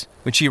cheese,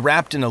 which he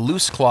wrapped in a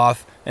loose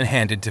cloth and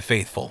handed to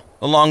Faithful,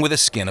 along with a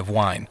skin of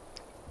wine.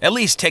 "At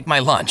least take my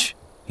lunch,"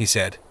 he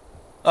said.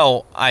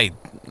 "Oh, I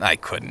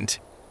couldn't."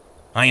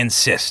 "I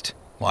insist,"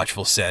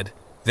 Watchful said,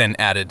 then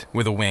added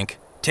with a wink,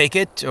 "Take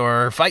it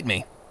or fight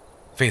me."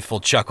 Faithful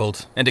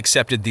chuckled and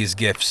accepted these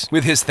gifts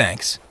with his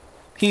thanks.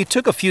 He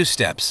took a few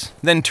steps,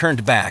 then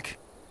turned back.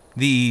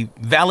 "The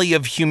Valley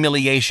of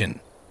Humiliation,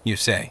 you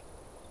say?"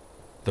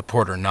 The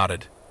porter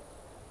nodded.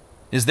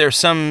 "Is there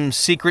some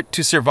secret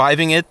to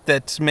surviving it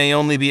that may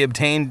only be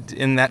obtained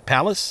in that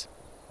palace?"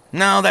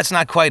 "No, that's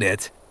not quite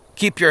it.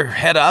 Keep your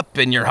head up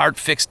and your heart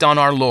fixed on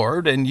our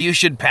Lord, and you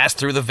should pass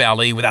through the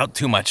valley without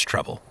too much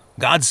trouble.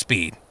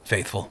 Godspeed,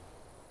 Faithful."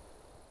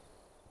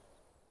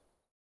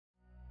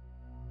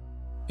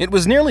 It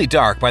was nearly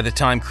dark by the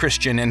time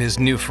Christian and his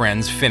new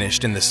friends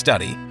finished in the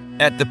study.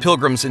 At the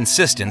pilgrim's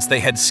insistence, they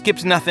had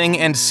skipped nothing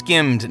and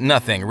skimmed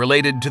nothing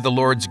related to the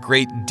Lord's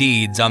great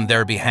deeds on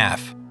their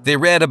behalf. They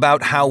read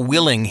about how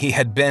willing he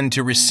had been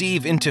to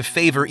receive into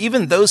favor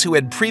even those who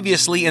had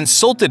previously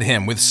insulted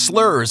him with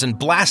slurs and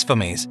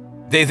blasphemies.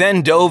 They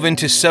then dove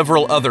into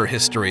several other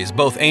histories,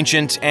 both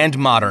ancient and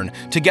modern,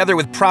 together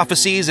with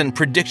prophecies and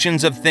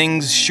predictions of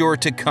things sure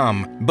to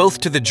come,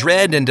 both to the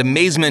dread and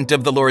amazement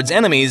of the Lord's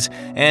enemies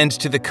and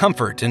to the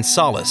comfort and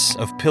solace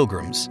of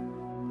pilgrims.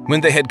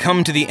 When they had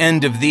come to the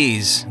end of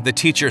these, the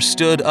teacher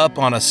stood up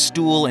on a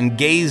stool and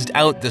gazed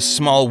out the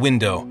small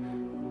window.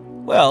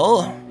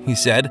 "Well," he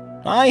said,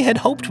 "I had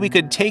hoped we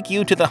could take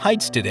you to the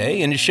heights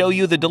today and show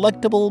you the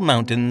delectable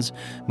mountains,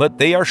 but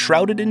they are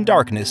shrouded in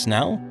darkness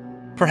now."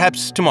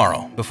 "Perhaps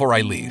tomorrow, before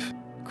I leave,"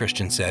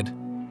 Christian said.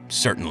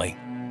 "Certainly.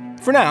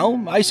 For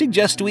now, I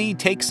suggest we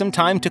take some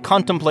time to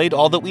contemplate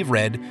all that we've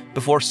read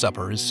before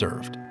supper is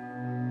served."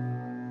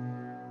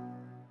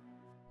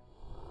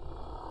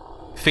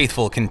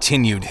 Faithful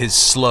continued his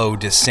slow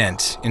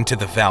descent into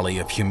the Valley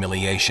of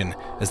Humiliation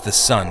as the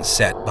sun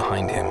set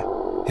behind him.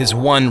 His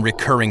one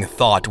recurring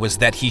thought was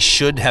that he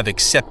should have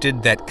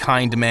accepted that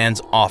kind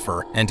man's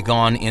offer and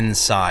gone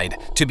inside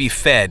to be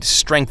fed,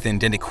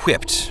 strengthened, and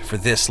equipped for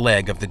this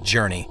leg of the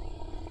journey.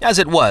 As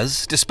it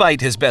was,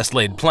 despite his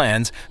best-laid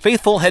plans,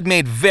 Faithful had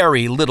made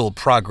very little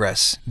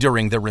progress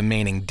during the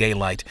remaining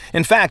daylight.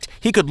 In fact,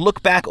 he could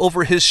look back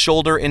over his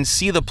shoulder and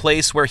see the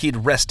place where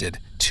he'd rested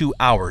 2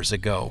 hours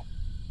ago.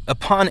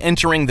 Upon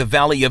entering the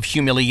Valley of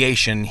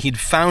Humiliation, he'd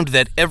found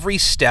that every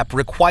step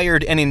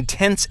required an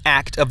intense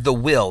act of the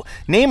will,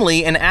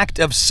 namely an act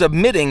of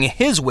submitting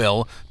his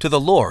will to the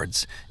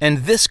Lord's, and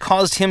this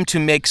caused him to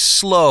make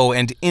slow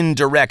and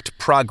indirect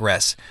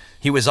progress.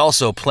 He was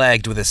also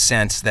plagued with a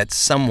sense that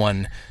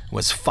someone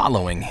was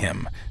following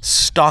him,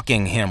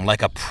 stalking him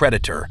like a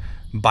predator,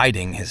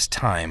 biding his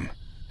time.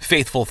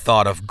 Faithful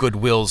thought of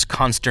Goodwill's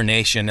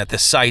consternation at the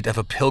sight of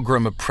a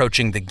pilgrim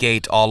approaching the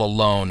gate all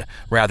alone,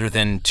 rather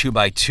than 2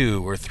 by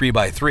 2 or 3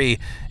 by 3,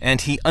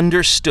 and he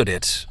understood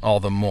it all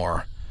the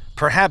more.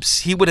 Perhaps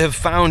he would have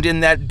found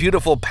in that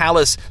beautiful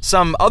palace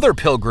some other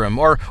pilgrim,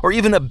 or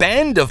even a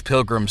band of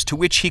pilgrims to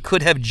which he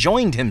could have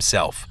joined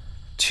himself.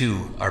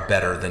 2 are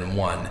better than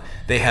 1.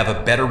 They have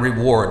a better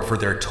reward for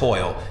their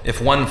toil.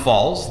 If one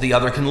falls, the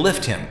other can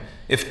lift him.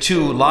 If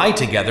 2 lie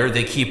together,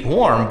 they keep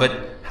warm,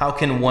 but how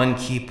can one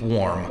keep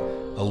warm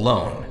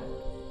alone?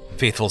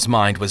 Faithful's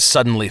mind was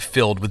suddenly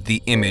filled with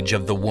the image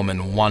of the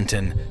woman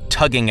Wanton,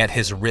 tugging at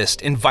his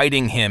wrist,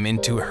 inviting him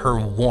into her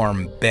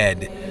warm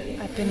bed.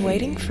 I've been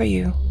waiting for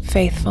you,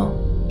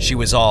 Faithful. She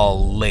was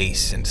all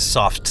lace and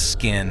soft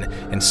skin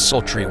and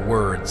sultry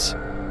words.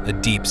 A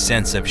deep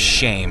sense of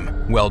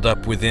shame welled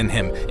up within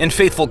him, and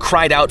Faithful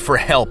cried out for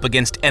help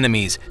against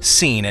enemies,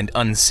 seen and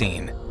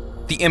unseen.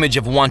 The image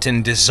of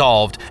Wanton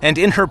dissolved, and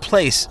in her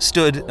place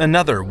stood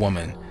another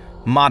woman,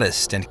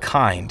 modest and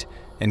kind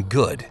and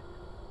good.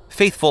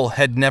 Faithful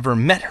had never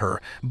met her,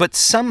 but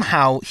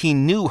somehow he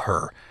knew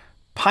her.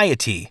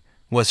 Piety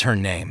was her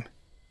name.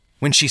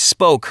 When she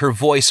spoke, her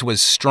voice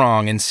was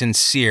strong and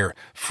sincere,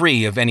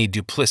 free of any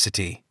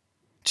duplicity.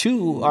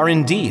 2 are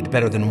indeed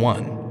better than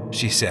 1,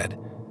 she said.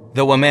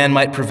 Though a man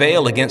might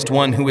prevail against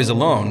one who is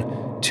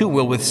alone, 2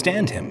 will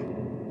withstand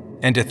him.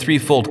 And a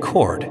threefold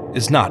cord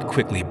is not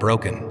quickly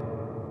broken.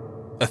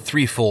 A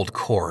threefold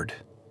cord.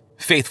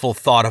 Faithful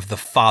thought of the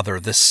Father,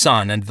 the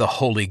Son, and the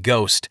Holy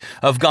Ghost,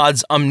 of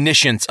God's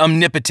omniscience,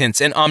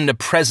 omnipotence, and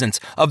omnipresence,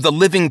 of the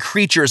living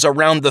creatures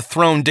around the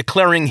throne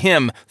declaring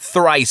him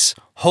thrice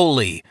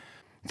holy.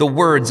 The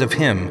words of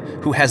him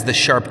who has the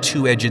sharp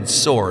 2-edged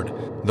sword,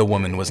 the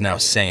woman was now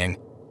saying.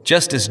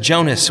 Just as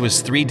Jonas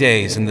was 3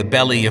 days in the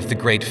belly of the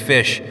great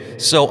fish,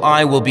 so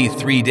I will be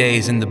 3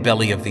 days in the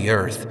belly of the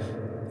earth.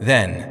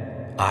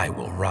 Then I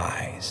will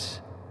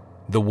rise.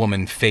 The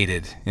woman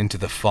faded into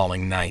the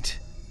falling night.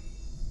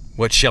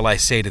 What shall I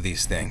say to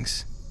these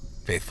things?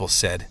 Faithful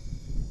said.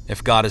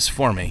 If God is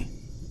for me,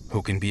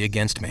 who can be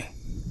against me?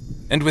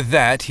 And with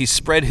that, he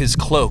spread his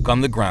cloak on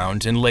the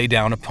ground and lay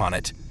down upon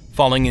it,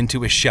 falling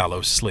into a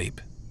shallow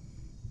sleep.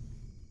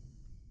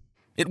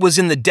 It was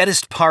in the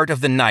deadest part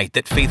of the night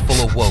that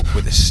Faithful awoke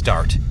with a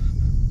start.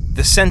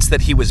 The sense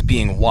that he was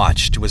being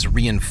watched was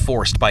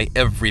reinforced by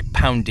every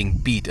pounding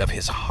beat of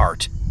his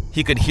heart.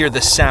 He could hear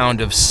the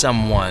sound of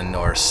someone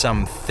or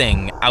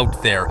something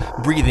out there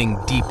breathing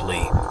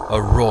deeply,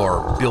 a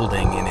roar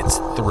building in its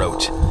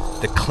throat.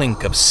 The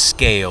clink of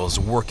scales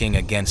working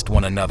against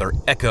one another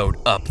echoed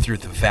up through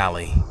the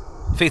valley.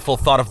 Faithful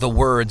thought of the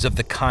words of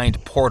the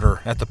kind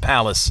porter at the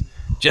palace.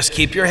 Just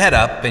keep your head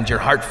up and your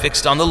heart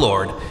fixed on the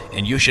Lord,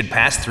 and you should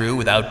pass through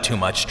without too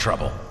much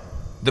trouble.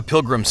 The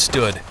pilgrim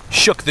stood,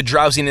 shook the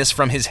drowsiness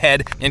from his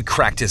head, and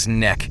cracked his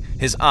neck,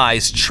 his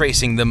eyes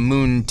tracing the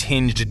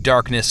moon-tinged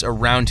darkness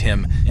around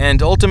him,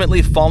 and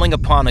ultimately falling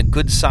upon a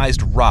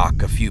good-sized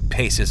rock a few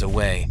paces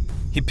away.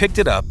 He picked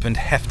it up and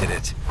hefted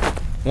it.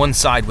 One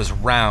side was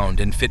round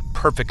and fit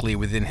perfectly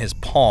within his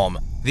palm.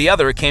 The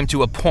other came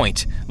to a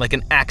point, like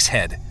an axe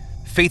head.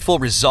 Faithful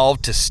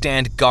resolved to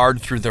stand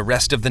guard through the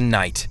rest of the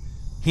night.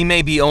 He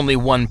may be only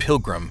one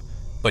pilgrim,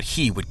 but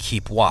he would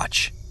keep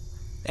watch.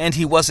 And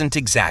he wasn't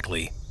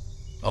exactly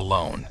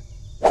alone.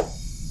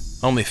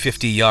 Only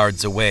 50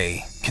 yards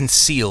away,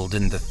 concealed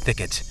in the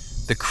thicket,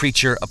 the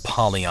creature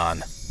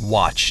Apollyon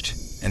watched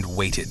and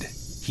waited.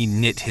 He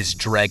knit his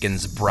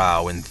dragon's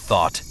brow in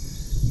thought.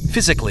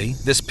 Physically,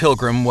 this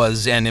pilgrim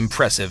was an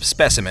impressive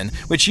specimen,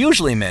 which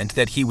usually meant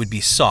that he would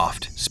be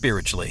soft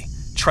spiritually,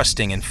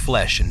 trusting in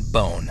flesh and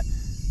bone.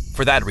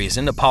 For that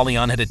reason,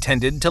 Apollyon had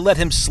intended to let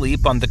him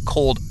sleep on the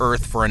cold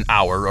earth for an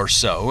hour or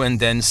so,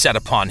 and then set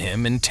upon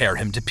him and tear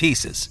him to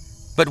pieces.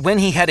 But when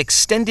he had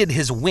extended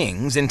his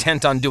wings,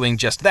 intent on doing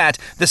just that,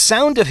 the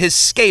sound of his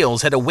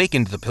scales had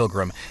awakened the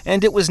pilgrim,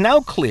 and it was now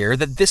clear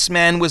that this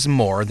man was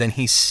more than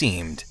he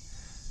seemed.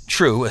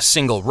 True, a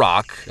single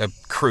rock, a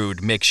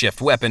crude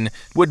makeshift weapon,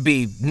 would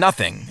be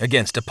nothing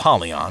against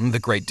Apollyon, the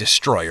great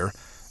destroyer,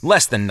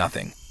 less than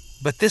nothing.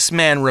 But this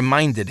man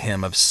reminded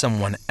him of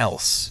someone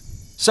else.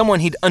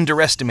 Someone he'd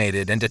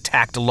underestimated and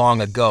attacked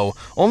long ago,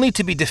 only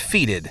to be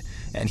defeated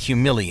and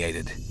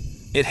humiliated.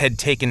 It had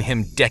taken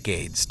him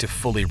decades to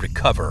fully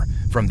recover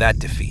from that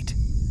defeat.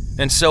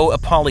 and so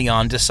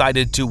Apollyon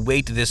decided to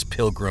wait this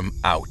pilgrim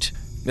out.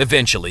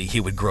 Eventually, he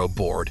would grow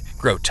bored,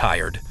 grow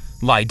tired,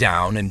 lie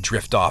down, and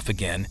drift off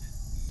again.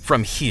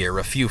 From here,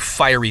 a few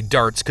fiery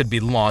darts could be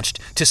launched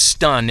to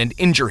stun and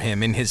injure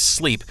him in his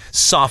sleep,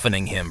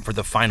 softening him for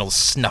the final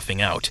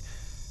snuffing out.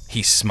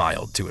 He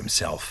smiled to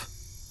himself.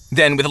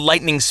 Then, with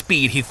lightning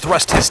speed, he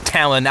thrust his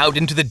talon out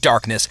into the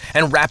darkness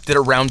and wrapped it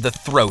around the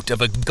throat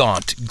of a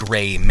gaunt,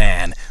 gray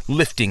man,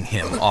 lifting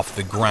him off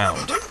the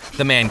ground.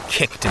 The man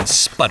kicked and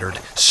sputtered,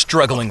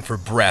 struggling for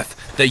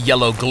breath, the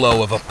yellow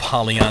glow of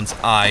Apollyon's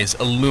eyes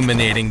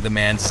illuminating the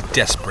man's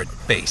desperate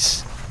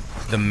face.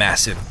 The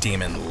massive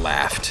demon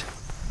laughed.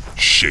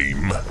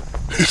 Shame,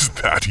 is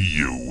that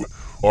you?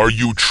 Are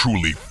you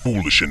truly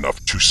foolish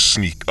enough to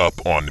sneak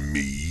up on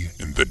me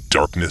in the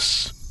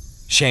darkness?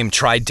 Shame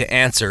tried to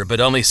answer, but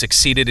only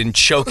succeeded in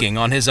choking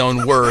on his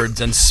own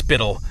words and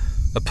spittle.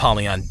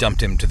 Apollyon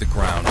dumped him to the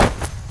ground.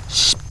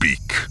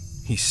 Speak,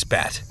 he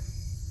spat.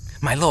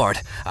 My lord,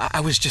 I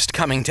was just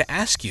coming to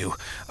ask you,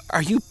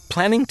 are you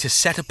planning to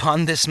set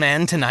upon this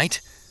man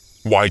tonight?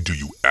 Why do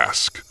you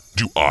ask?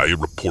 Do I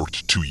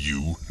report to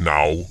you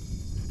now?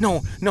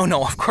 No,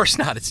 of course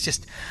not. It's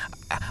just,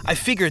 I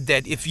figured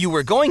that if you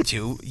were going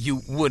to,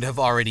 you would have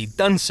already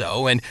done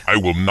so, and... I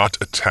will not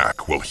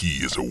attack while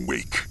he is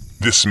awake.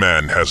 This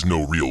man has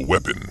no real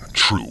weapon,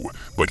 true,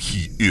 but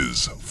he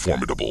is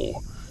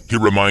formidable. He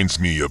reminds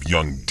me of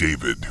young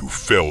David, who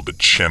felled a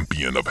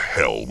champion of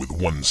hell with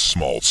one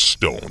small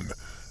stone.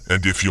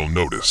 And if you'll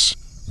notice,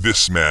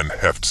 this man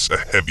hefts a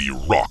heavy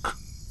rock.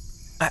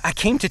 I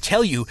came to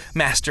tell you,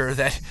 master,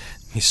 that...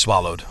 He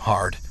swallowed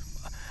hard.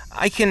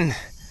 I can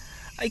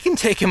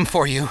take him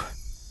for you.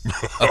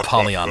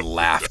 Apollyon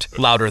laughed,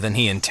 louder than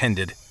he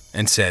intended,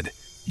 and said,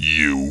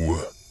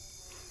 You?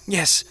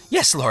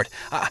 Yes, Lord.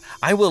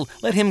 I will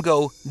let him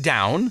go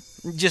down,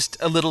 just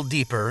a little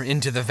deeper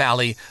into the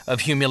valley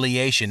of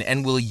humiliation,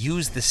 and will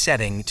use the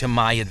setting to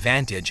my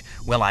advantage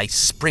while I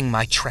spring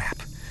my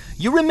trap.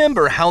 You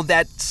remember how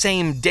that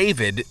same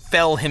David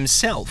fell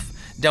himself,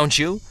 don't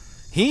you?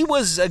 He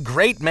was a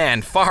great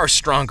man, far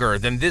stronger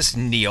than this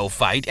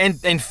neophyte,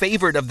 and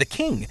favored of the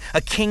king,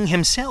 a king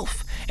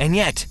himself. And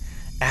yet,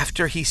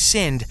 after he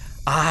sinned,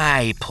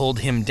 I pulled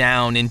him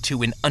down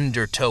into an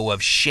undertow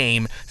of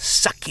shame,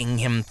 sucking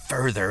him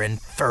further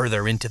and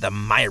further into the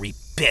miry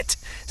pit.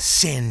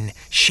 Sin,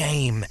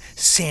 shame,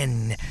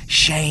 sin,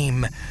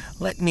 shame.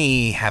 Let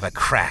me have a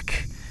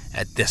crack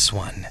at this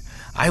one.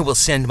 I will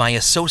send my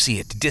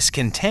associate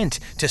Discontent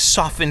to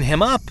soften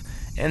him up,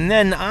 and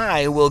then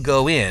I will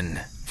go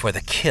in for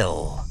the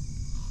kill.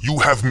 You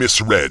have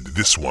misread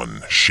this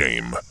one,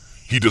 Shame.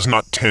 He does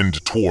not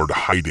tend toward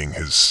hiding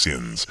his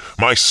sins.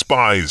 My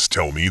spies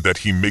tell me that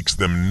he makes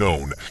them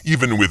known,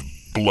 even with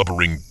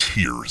blubbering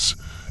tears.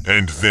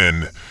 And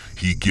then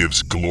he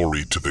gives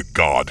glory to the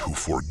God who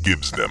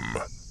forgives them.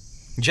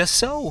 Just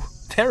so.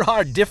 There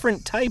are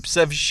different types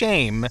of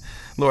shame,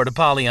 Lord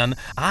Apollyon.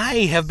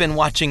 I have been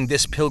watching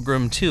this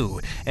pilgrim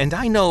too, and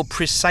I know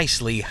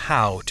precisely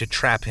how to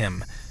trap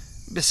him.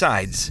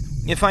 Besides,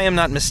 if I am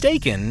not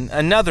mistaken,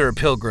 another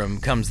pilgrim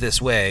comes this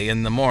way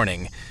in the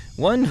morning,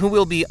 one who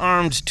will be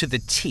armed to the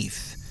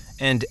teeth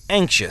and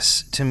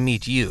anxious to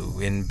meet you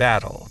in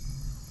battle.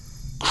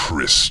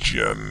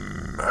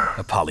 Christian,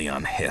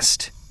 Apollyon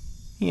hissed.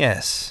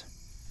 Yes.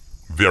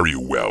 Very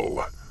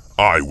well.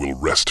 I will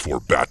rest for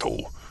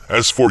battle.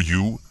 As for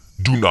you,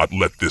 do not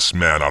let this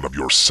man out of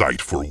your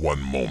sight for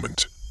one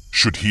moment.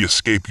 Should he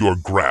escape your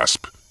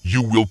grasp,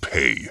 you will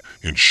pay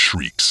in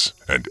shrieks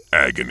and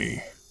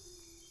agony.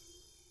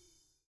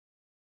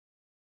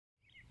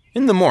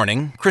 In the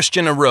morning,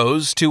 Christian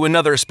arose to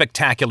another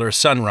spectacular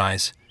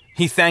sunrise.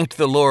 He thanked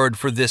the Lord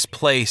for this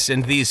place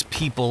and these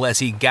people as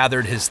he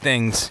gathered his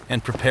things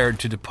and prepared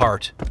to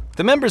depart.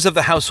 The members of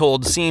the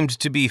household seemed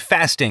to be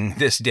fasting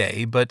this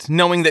day, but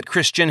knowing that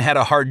Christian had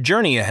a hard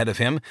journey ahead of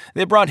him,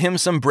 they brought him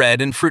some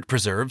bread and fruit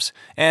preserves,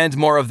 and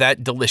more of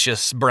that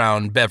delicious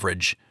brown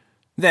beverage.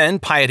 Then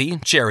Piety,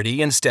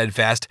 Charity, and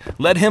Steadfast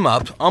led him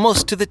up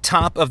almost to the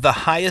top of the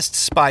highest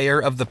spire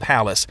of the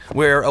palace,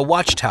 where a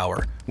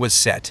watchtower was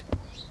set.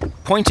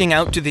 Pointing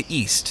out to the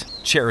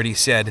east, Charity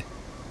said,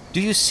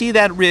 "Do you see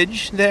that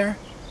ridge there?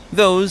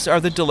 Those are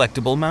the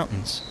Delectable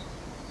Mountains."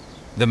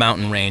 The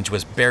mountain range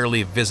was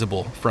barely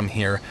visible from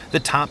here,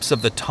 the tops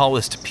of the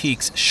tallest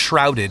peaks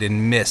shrouded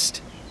in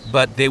mist,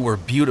 but they were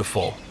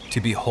beautiful to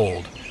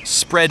behold.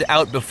 Spread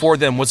out before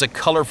them was a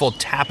colorful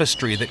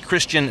tapestry that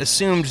Christian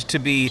assumed to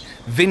be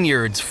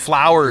vineyards,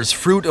 flowers,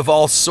 fruit of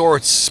all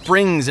sorts,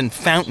 springs and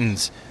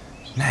fountains.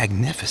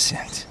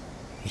 "Magnificent,"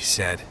 he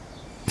said.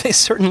 "They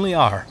certainly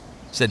are,"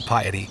 said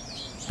Piety.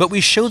 "But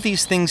we show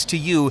these things to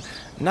you,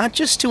 not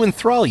just to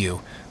enthrall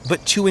you,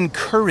 but to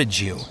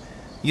encourage you.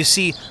 You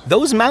see,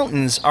 those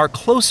mountains are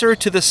closer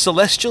to the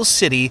celestial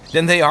city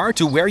than they are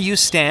to where you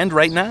stand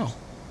right now."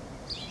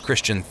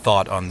 Christian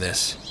thought on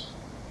this.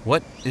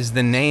 What is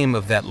the name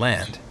of that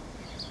land?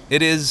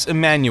 "It is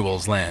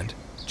Emmanuel's land,"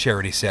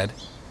 Charity said.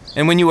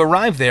 "And when you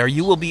arrive there,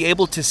 you will be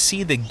able to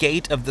see the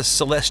gate of the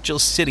celestial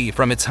city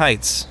from its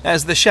heights,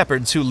 as the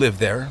shepherds who live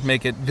there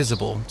make it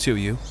visible to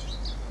you."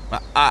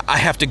 I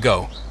have to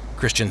go,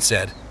 Christian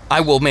said.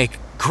 I will make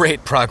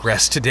great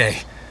progress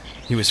today.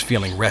 He was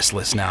feeling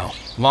restless now,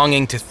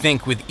 longing to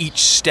think with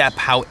each step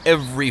how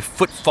every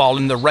footfall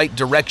in the right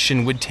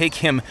direction would take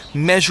him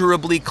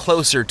measurably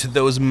closer to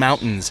those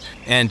mountains,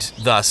 and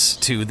thus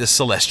to the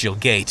celestial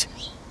gate.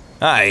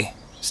 Aye,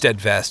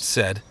 Steadfast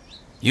said.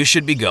 You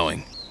should be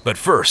going. But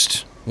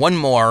first, one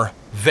more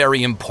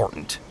very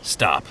important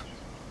stop.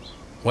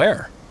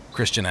 Where?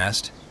 Christian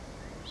asked.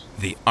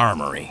 The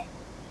armory.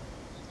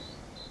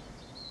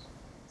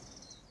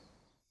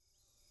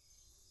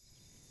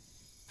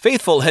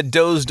 Faithful had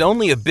dozed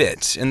only a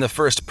bit in the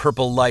first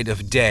purple light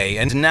of day,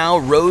 and now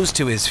rose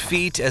to his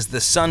feet as the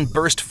sun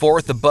burst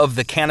forth above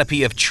the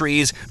canopy of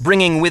trees,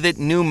 bringing with it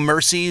new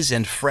mercies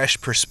and fresh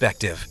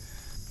perspective.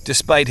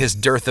 Despite his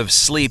dearth of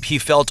sleep, he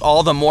felt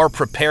all the more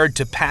prepared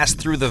to pass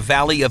through the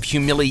valley of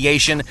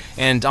humiliation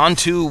and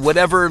onto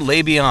whatever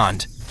lay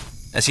beyond.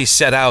 As he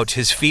set out,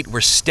 his feet were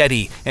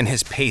steady and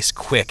his pace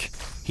quick.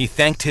 He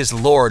thanked his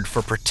Lord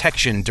for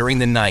protection during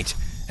the night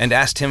and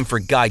asked him for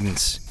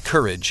guidance,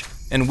 courage,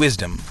 and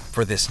wisdom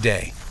for this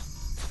day.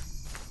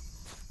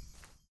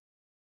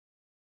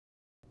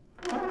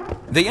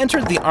 They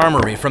entered the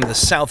armory from the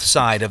south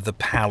side of the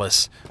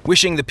palace,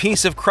 wishing the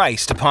peace of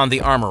Christ upon the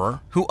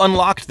armorer, who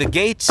unlocked the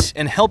gate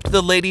and helped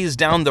the ladies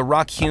down the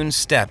rock-hewn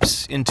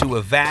steps into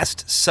a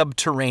vast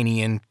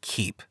subterranean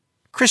keep.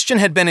 Christian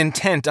had been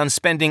intent on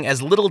spending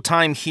as little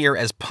time here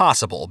as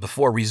possible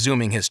before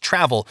resuming his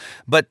travel,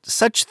 but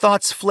such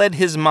thoughts fled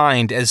his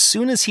mind as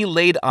soon as he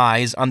laid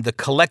eyes on the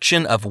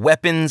collection of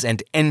weapons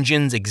and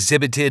engines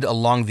exhibited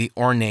along the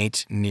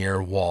ornate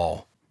near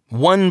wall.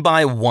 One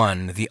by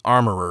one, the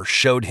armorer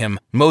showed him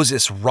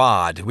Moses'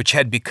 rod, which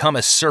had become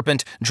a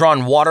serpent,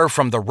 drawn water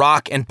from the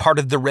rock and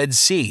parted the Red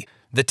Sea,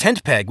 the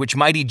tent peg which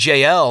mighty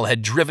Jael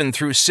had driven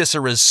through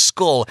Sisera's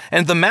skull,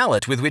 and the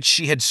mallet with which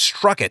she had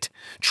struck it,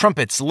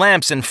 trumpets,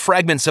 lamps, and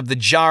fragments of the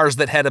jars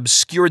that had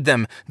obscured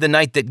them the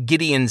night that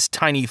Gideon's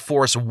tiny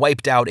force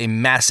wiped out a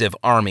massive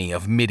army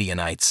of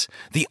Midianites,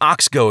 the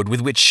ox goad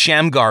with which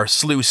Shamgar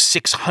slew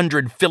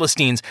 600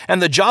 Philistines, and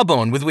the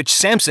jawbone with which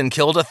Samson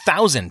killed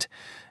 1,000.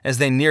 As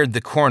they neared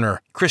the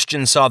corner,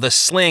 Christian saw the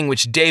sling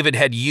which David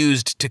had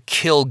used to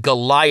kill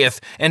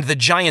Goliath and the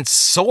giant's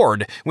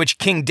sword which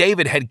King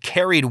David had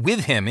carried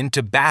with him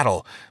into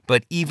battle.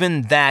 But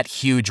even that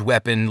huge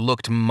weapon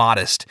looked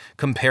modest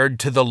compared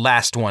to the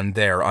last one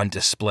there on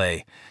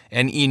display,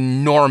 an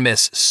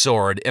enormous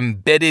sword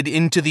embedded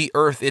into the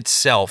earth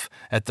itself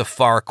at the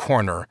far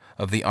corner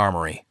of the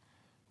armory.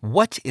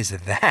 "What is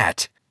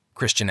that?"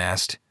 Christian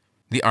asked.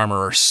 The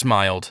armorer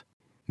smiled.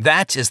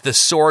 "That is the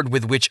sword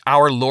with which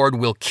our Lord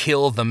will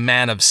kill the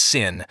man of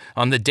sin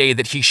on the day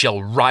that he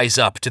shall rise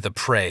up to the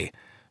prey.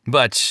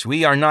 But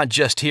we are not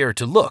just here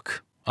to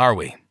look, are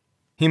we?"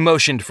 He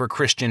motioned for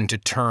Christian to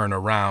turn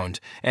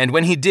around, and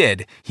when he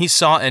did, he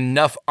saw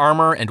enough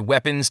armor and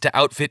weapons to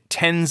outfit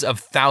tens of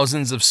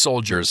thousands of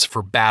soldiers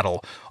for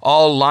battle,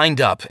 all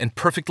lined up and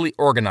perfectly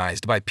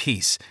organized by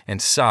piece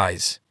and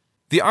size.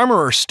 The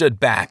armorer stood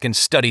back and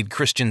studied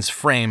Christian's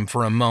frame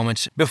for a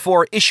moment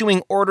before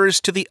issuing orders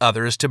to the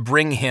others to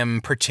bring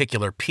him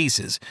particular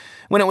pieces.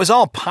 When it was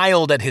all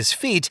piled at his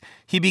feet,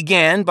 he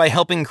began by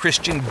helping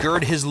Christian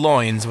gird his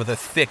loins with a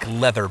thick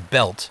leather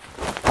belt.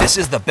 "This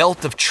is the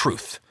belt of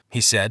truth,"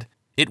 he said.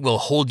 "It will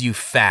hold you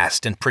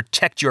fast and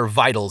protect your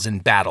vitals in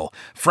battle.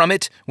 From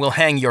it will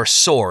hang your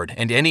sword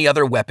and any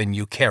other weapon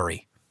you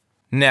carry."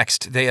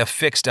 Next, they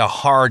affixed a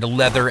hard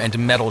leather and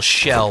metal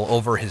shell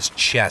over his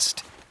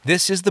chest.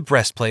 "This is the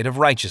breastplate of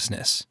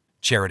righteousness,"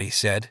 Charity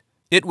said.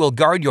 "It will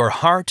guard your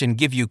heart and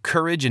give you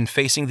courage in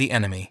facing the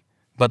enemy.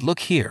 But look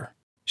here."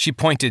 She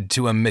pointed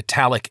to a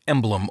metallic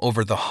emblem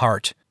over the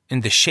heart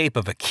in the shape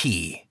of a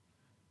key.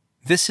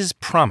 "This is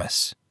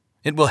promise.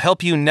 It will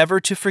help you never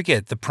to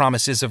forget the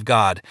promises of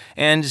God,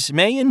 and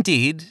may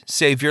indeed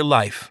save your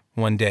life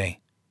one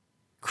day."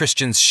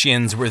 Christian's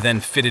shins were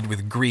then fitted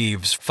with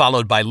greaves,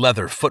 followed by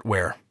leather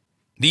footwear.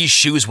 "These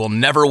shoes will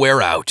never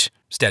wear out,"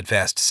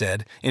 Steadfast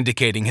said,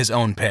 indicating his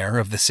own pair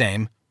of the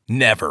same.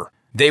 "Never.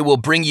 They will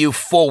bring you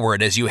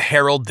forward as you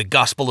herald the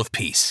gospel of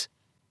peace."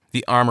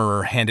 The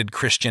armorer handed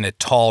Christian a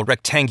tall,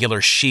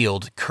 rectangular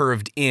shield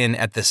curved in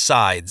at the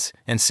sides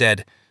and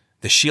said,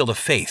 "The shield of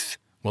faith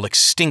will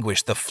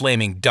extinguish the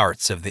flaming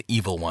darts of the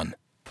evil one."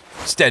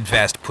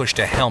 Steadfast pushed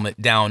a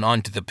helmet down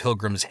onto the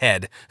pilgrim's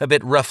head a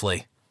bit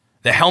roughly.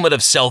 "The helmet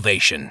of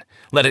salvation.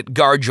 Let it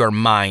guard your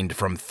mind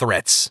from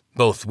threats,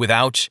 both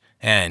without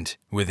and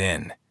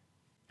within."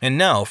 "And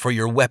now for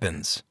your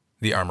weapons,"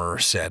 the armorer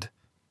said.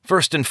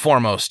 "First and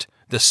foremost,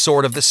 the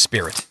sword of the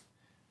Spirit."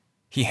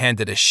 He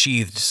handed a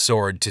sheathed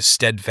sword to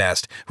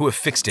Steadfast, who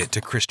affixed it to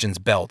Christian's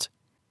belt.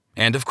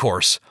 "And of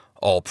course,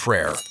 all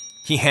prayer."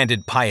 He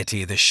handed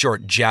Piety the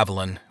short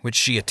javelin, which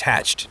she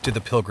attached to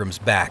the pilgrim's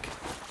back.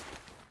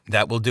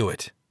 "That will do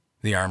it,"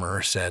 the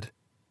armorer said.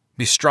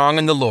 "Be strong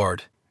in the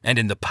Lord and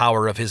in the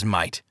power of his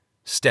might,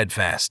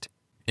 steadfast,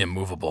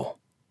 immovable."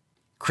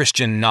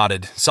 Christian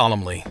nodded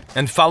solemnly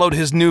and followed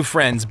his new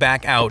friends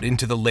back out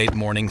into the late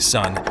morning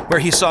sun, where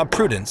he saw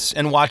Prudence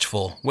and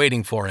Watchful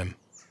waiting for him.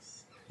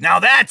 "Now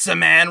that's a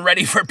man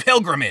ready for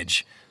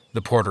pilgrimage,"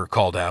 the porter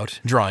called out,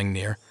 drawing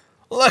near.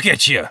 "Look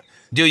at you.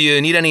 Do you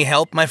need any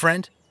help, my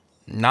friend?"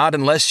 "Not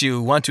unless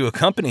you want to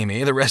accompany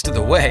me the rest of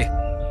the way."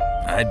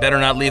 "I'd better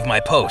not leave my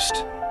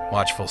post,"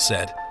 Watchful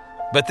said.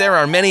 "But there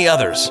are many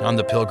others on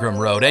the pilgrim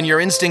road, and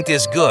your instinct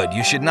is good.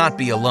 You should not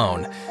be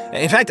alone.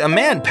 In fact, a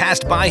man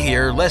passed by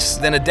here less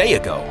than a day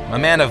ago, a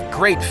man of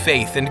great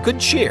faith and good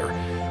cheer.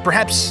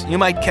 Perhaps you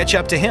might catch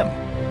up to him."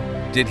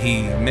 "Did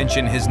he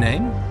mention his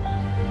name?"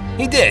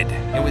 "He did.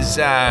 It was,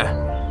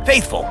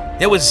 Faithful.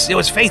 It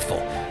was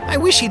Faithful. I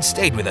wish he'd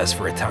stayed with us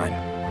for a time."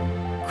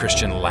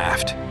 Christian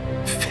laughed.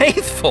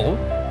 "Faithful?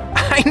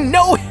 I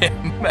know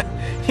him.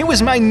 He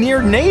was my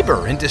near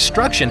neighbor in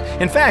destruction.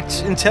 In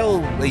fact,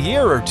 until a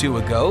year or two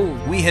ago,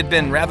 we had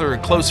been rather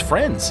close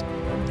friends.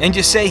 And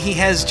you say he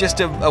has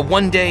just a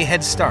one-day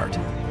head start?"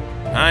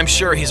 "I'm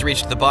sure he's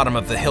reached the bottom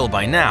of the hill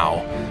by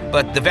now,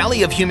 but the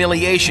Valley of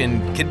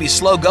Humiliation can be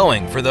slow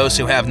going for those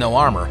who have no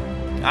armor.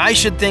 I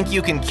should think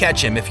you can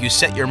catch him if you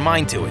set your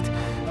mind to it,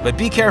 but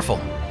be careful.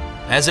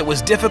 As it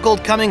was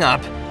difficult coming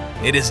up,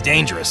 it is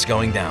dangerous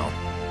going down."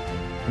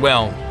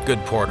 "Well,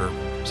 good porter,"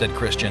 said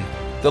Christian,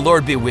 "the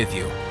Lord be with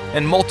you,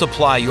 and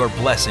multiply your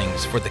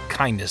blessings for the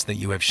kindness that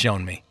you have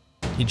shown me."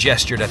 He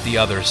gestured at the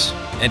others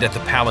and at the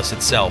palace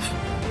itself,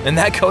 and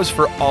that goes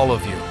for all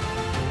of you.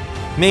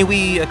 "May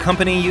we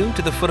accompany you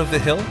to the foot of the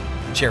hill?"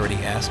 Charity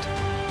asked.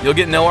 "You'll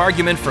get no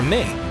argument from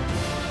me."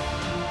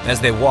 As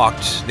they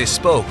walked, they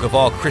spoke of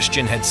all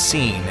Christian had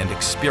seen and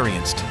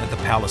experienced at the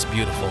Palace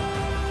Beautiful.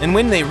 And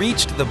when they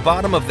reached the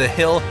bottom of the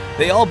hill,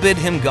 they all bid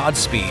him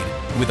Godspeed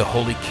with a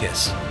holy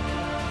kiss.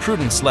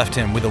 Prudence left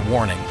him with a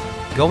warning.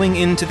 "Going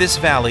into this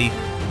valley,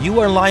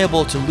 you are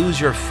liable to lose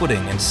your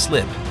footing and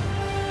slip.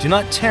 Do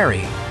not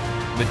tarry,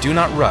 but do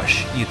not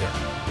rush either."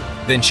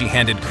 Then she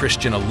handed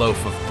Christian a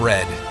loaf of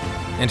bread,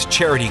 and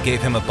Charity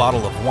gave him a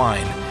bottle of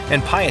wine,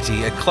 and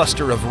Piety a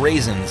cluster of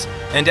raisins,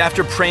 and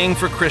after praying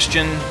for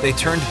Christian, they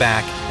turned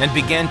back and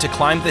began to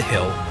climb the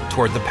hill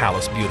toward the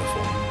Palace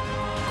Beautiful.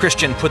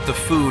 Christian put the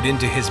food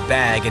into his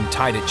bag and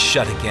tied it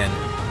shut again.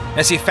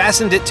 As he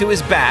fastened it to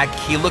his back,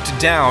 he looked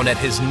down at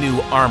his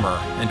new armor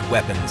and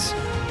weapons.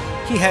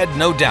 He had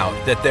no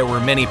doubt that there were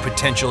many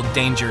potential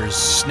dangers,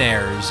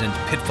 snares, and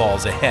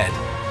pitfalls ahead,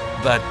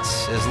 but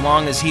as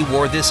long as he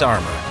wore this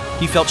armor,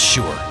 he felt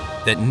sure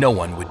that no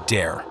one would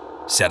dare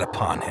set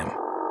upon him.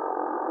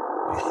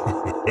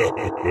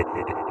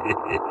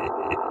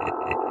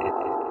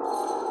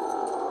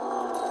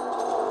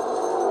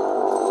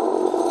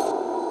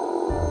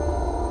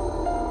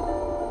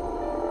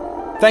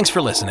 Thanks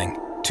for listening.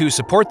 To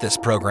support this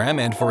program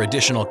and for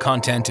additional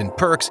content and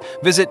perks,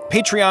 visit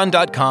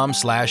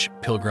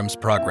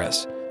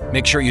patreon.com/pilgrimsprogress.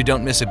 Make sure you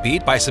don't miss a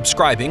beat by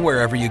subscribing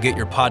wherever you get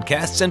your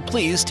podcasts, and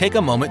please take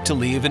a moment to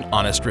leave an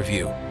honest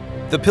review.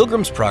 The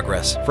Pilgrim's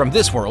Progress, From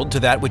This World to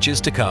That Which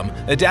Is to Come,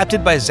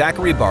 adapted by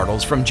Zachary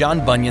Bartles from John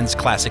Bunyan's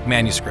classic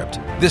manuscript.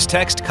 This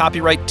text,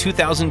 copyright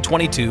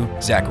 2022,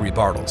 Zachary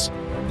Bartles.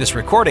 This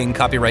recording,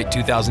 copyright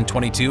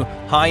 2022,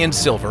 High and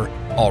Silver,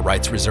 all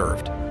rights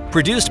reserved.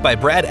 Produced by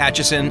Brad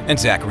Atchison and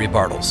Zachary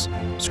Bartles.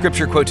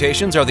 Scripture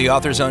quotations are the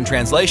author's own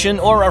translation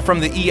or are from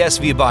the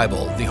ESV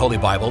Bible, the Holy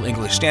Bible,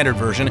 English Standard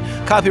Version,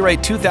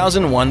 copyright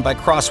 2001 by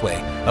Crossway,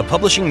 a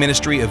publishing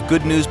ministry of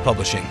Good News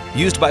Publishing.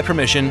 Used by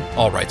permission,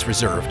 all rights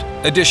reserved.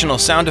 Additional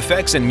sound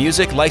effects and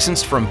music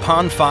licensed from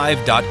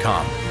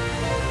pond5.com.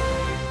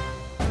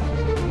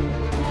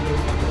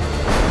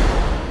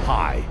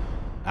 High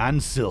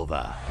and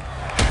Silver.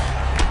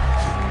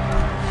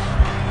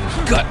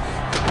 Gut.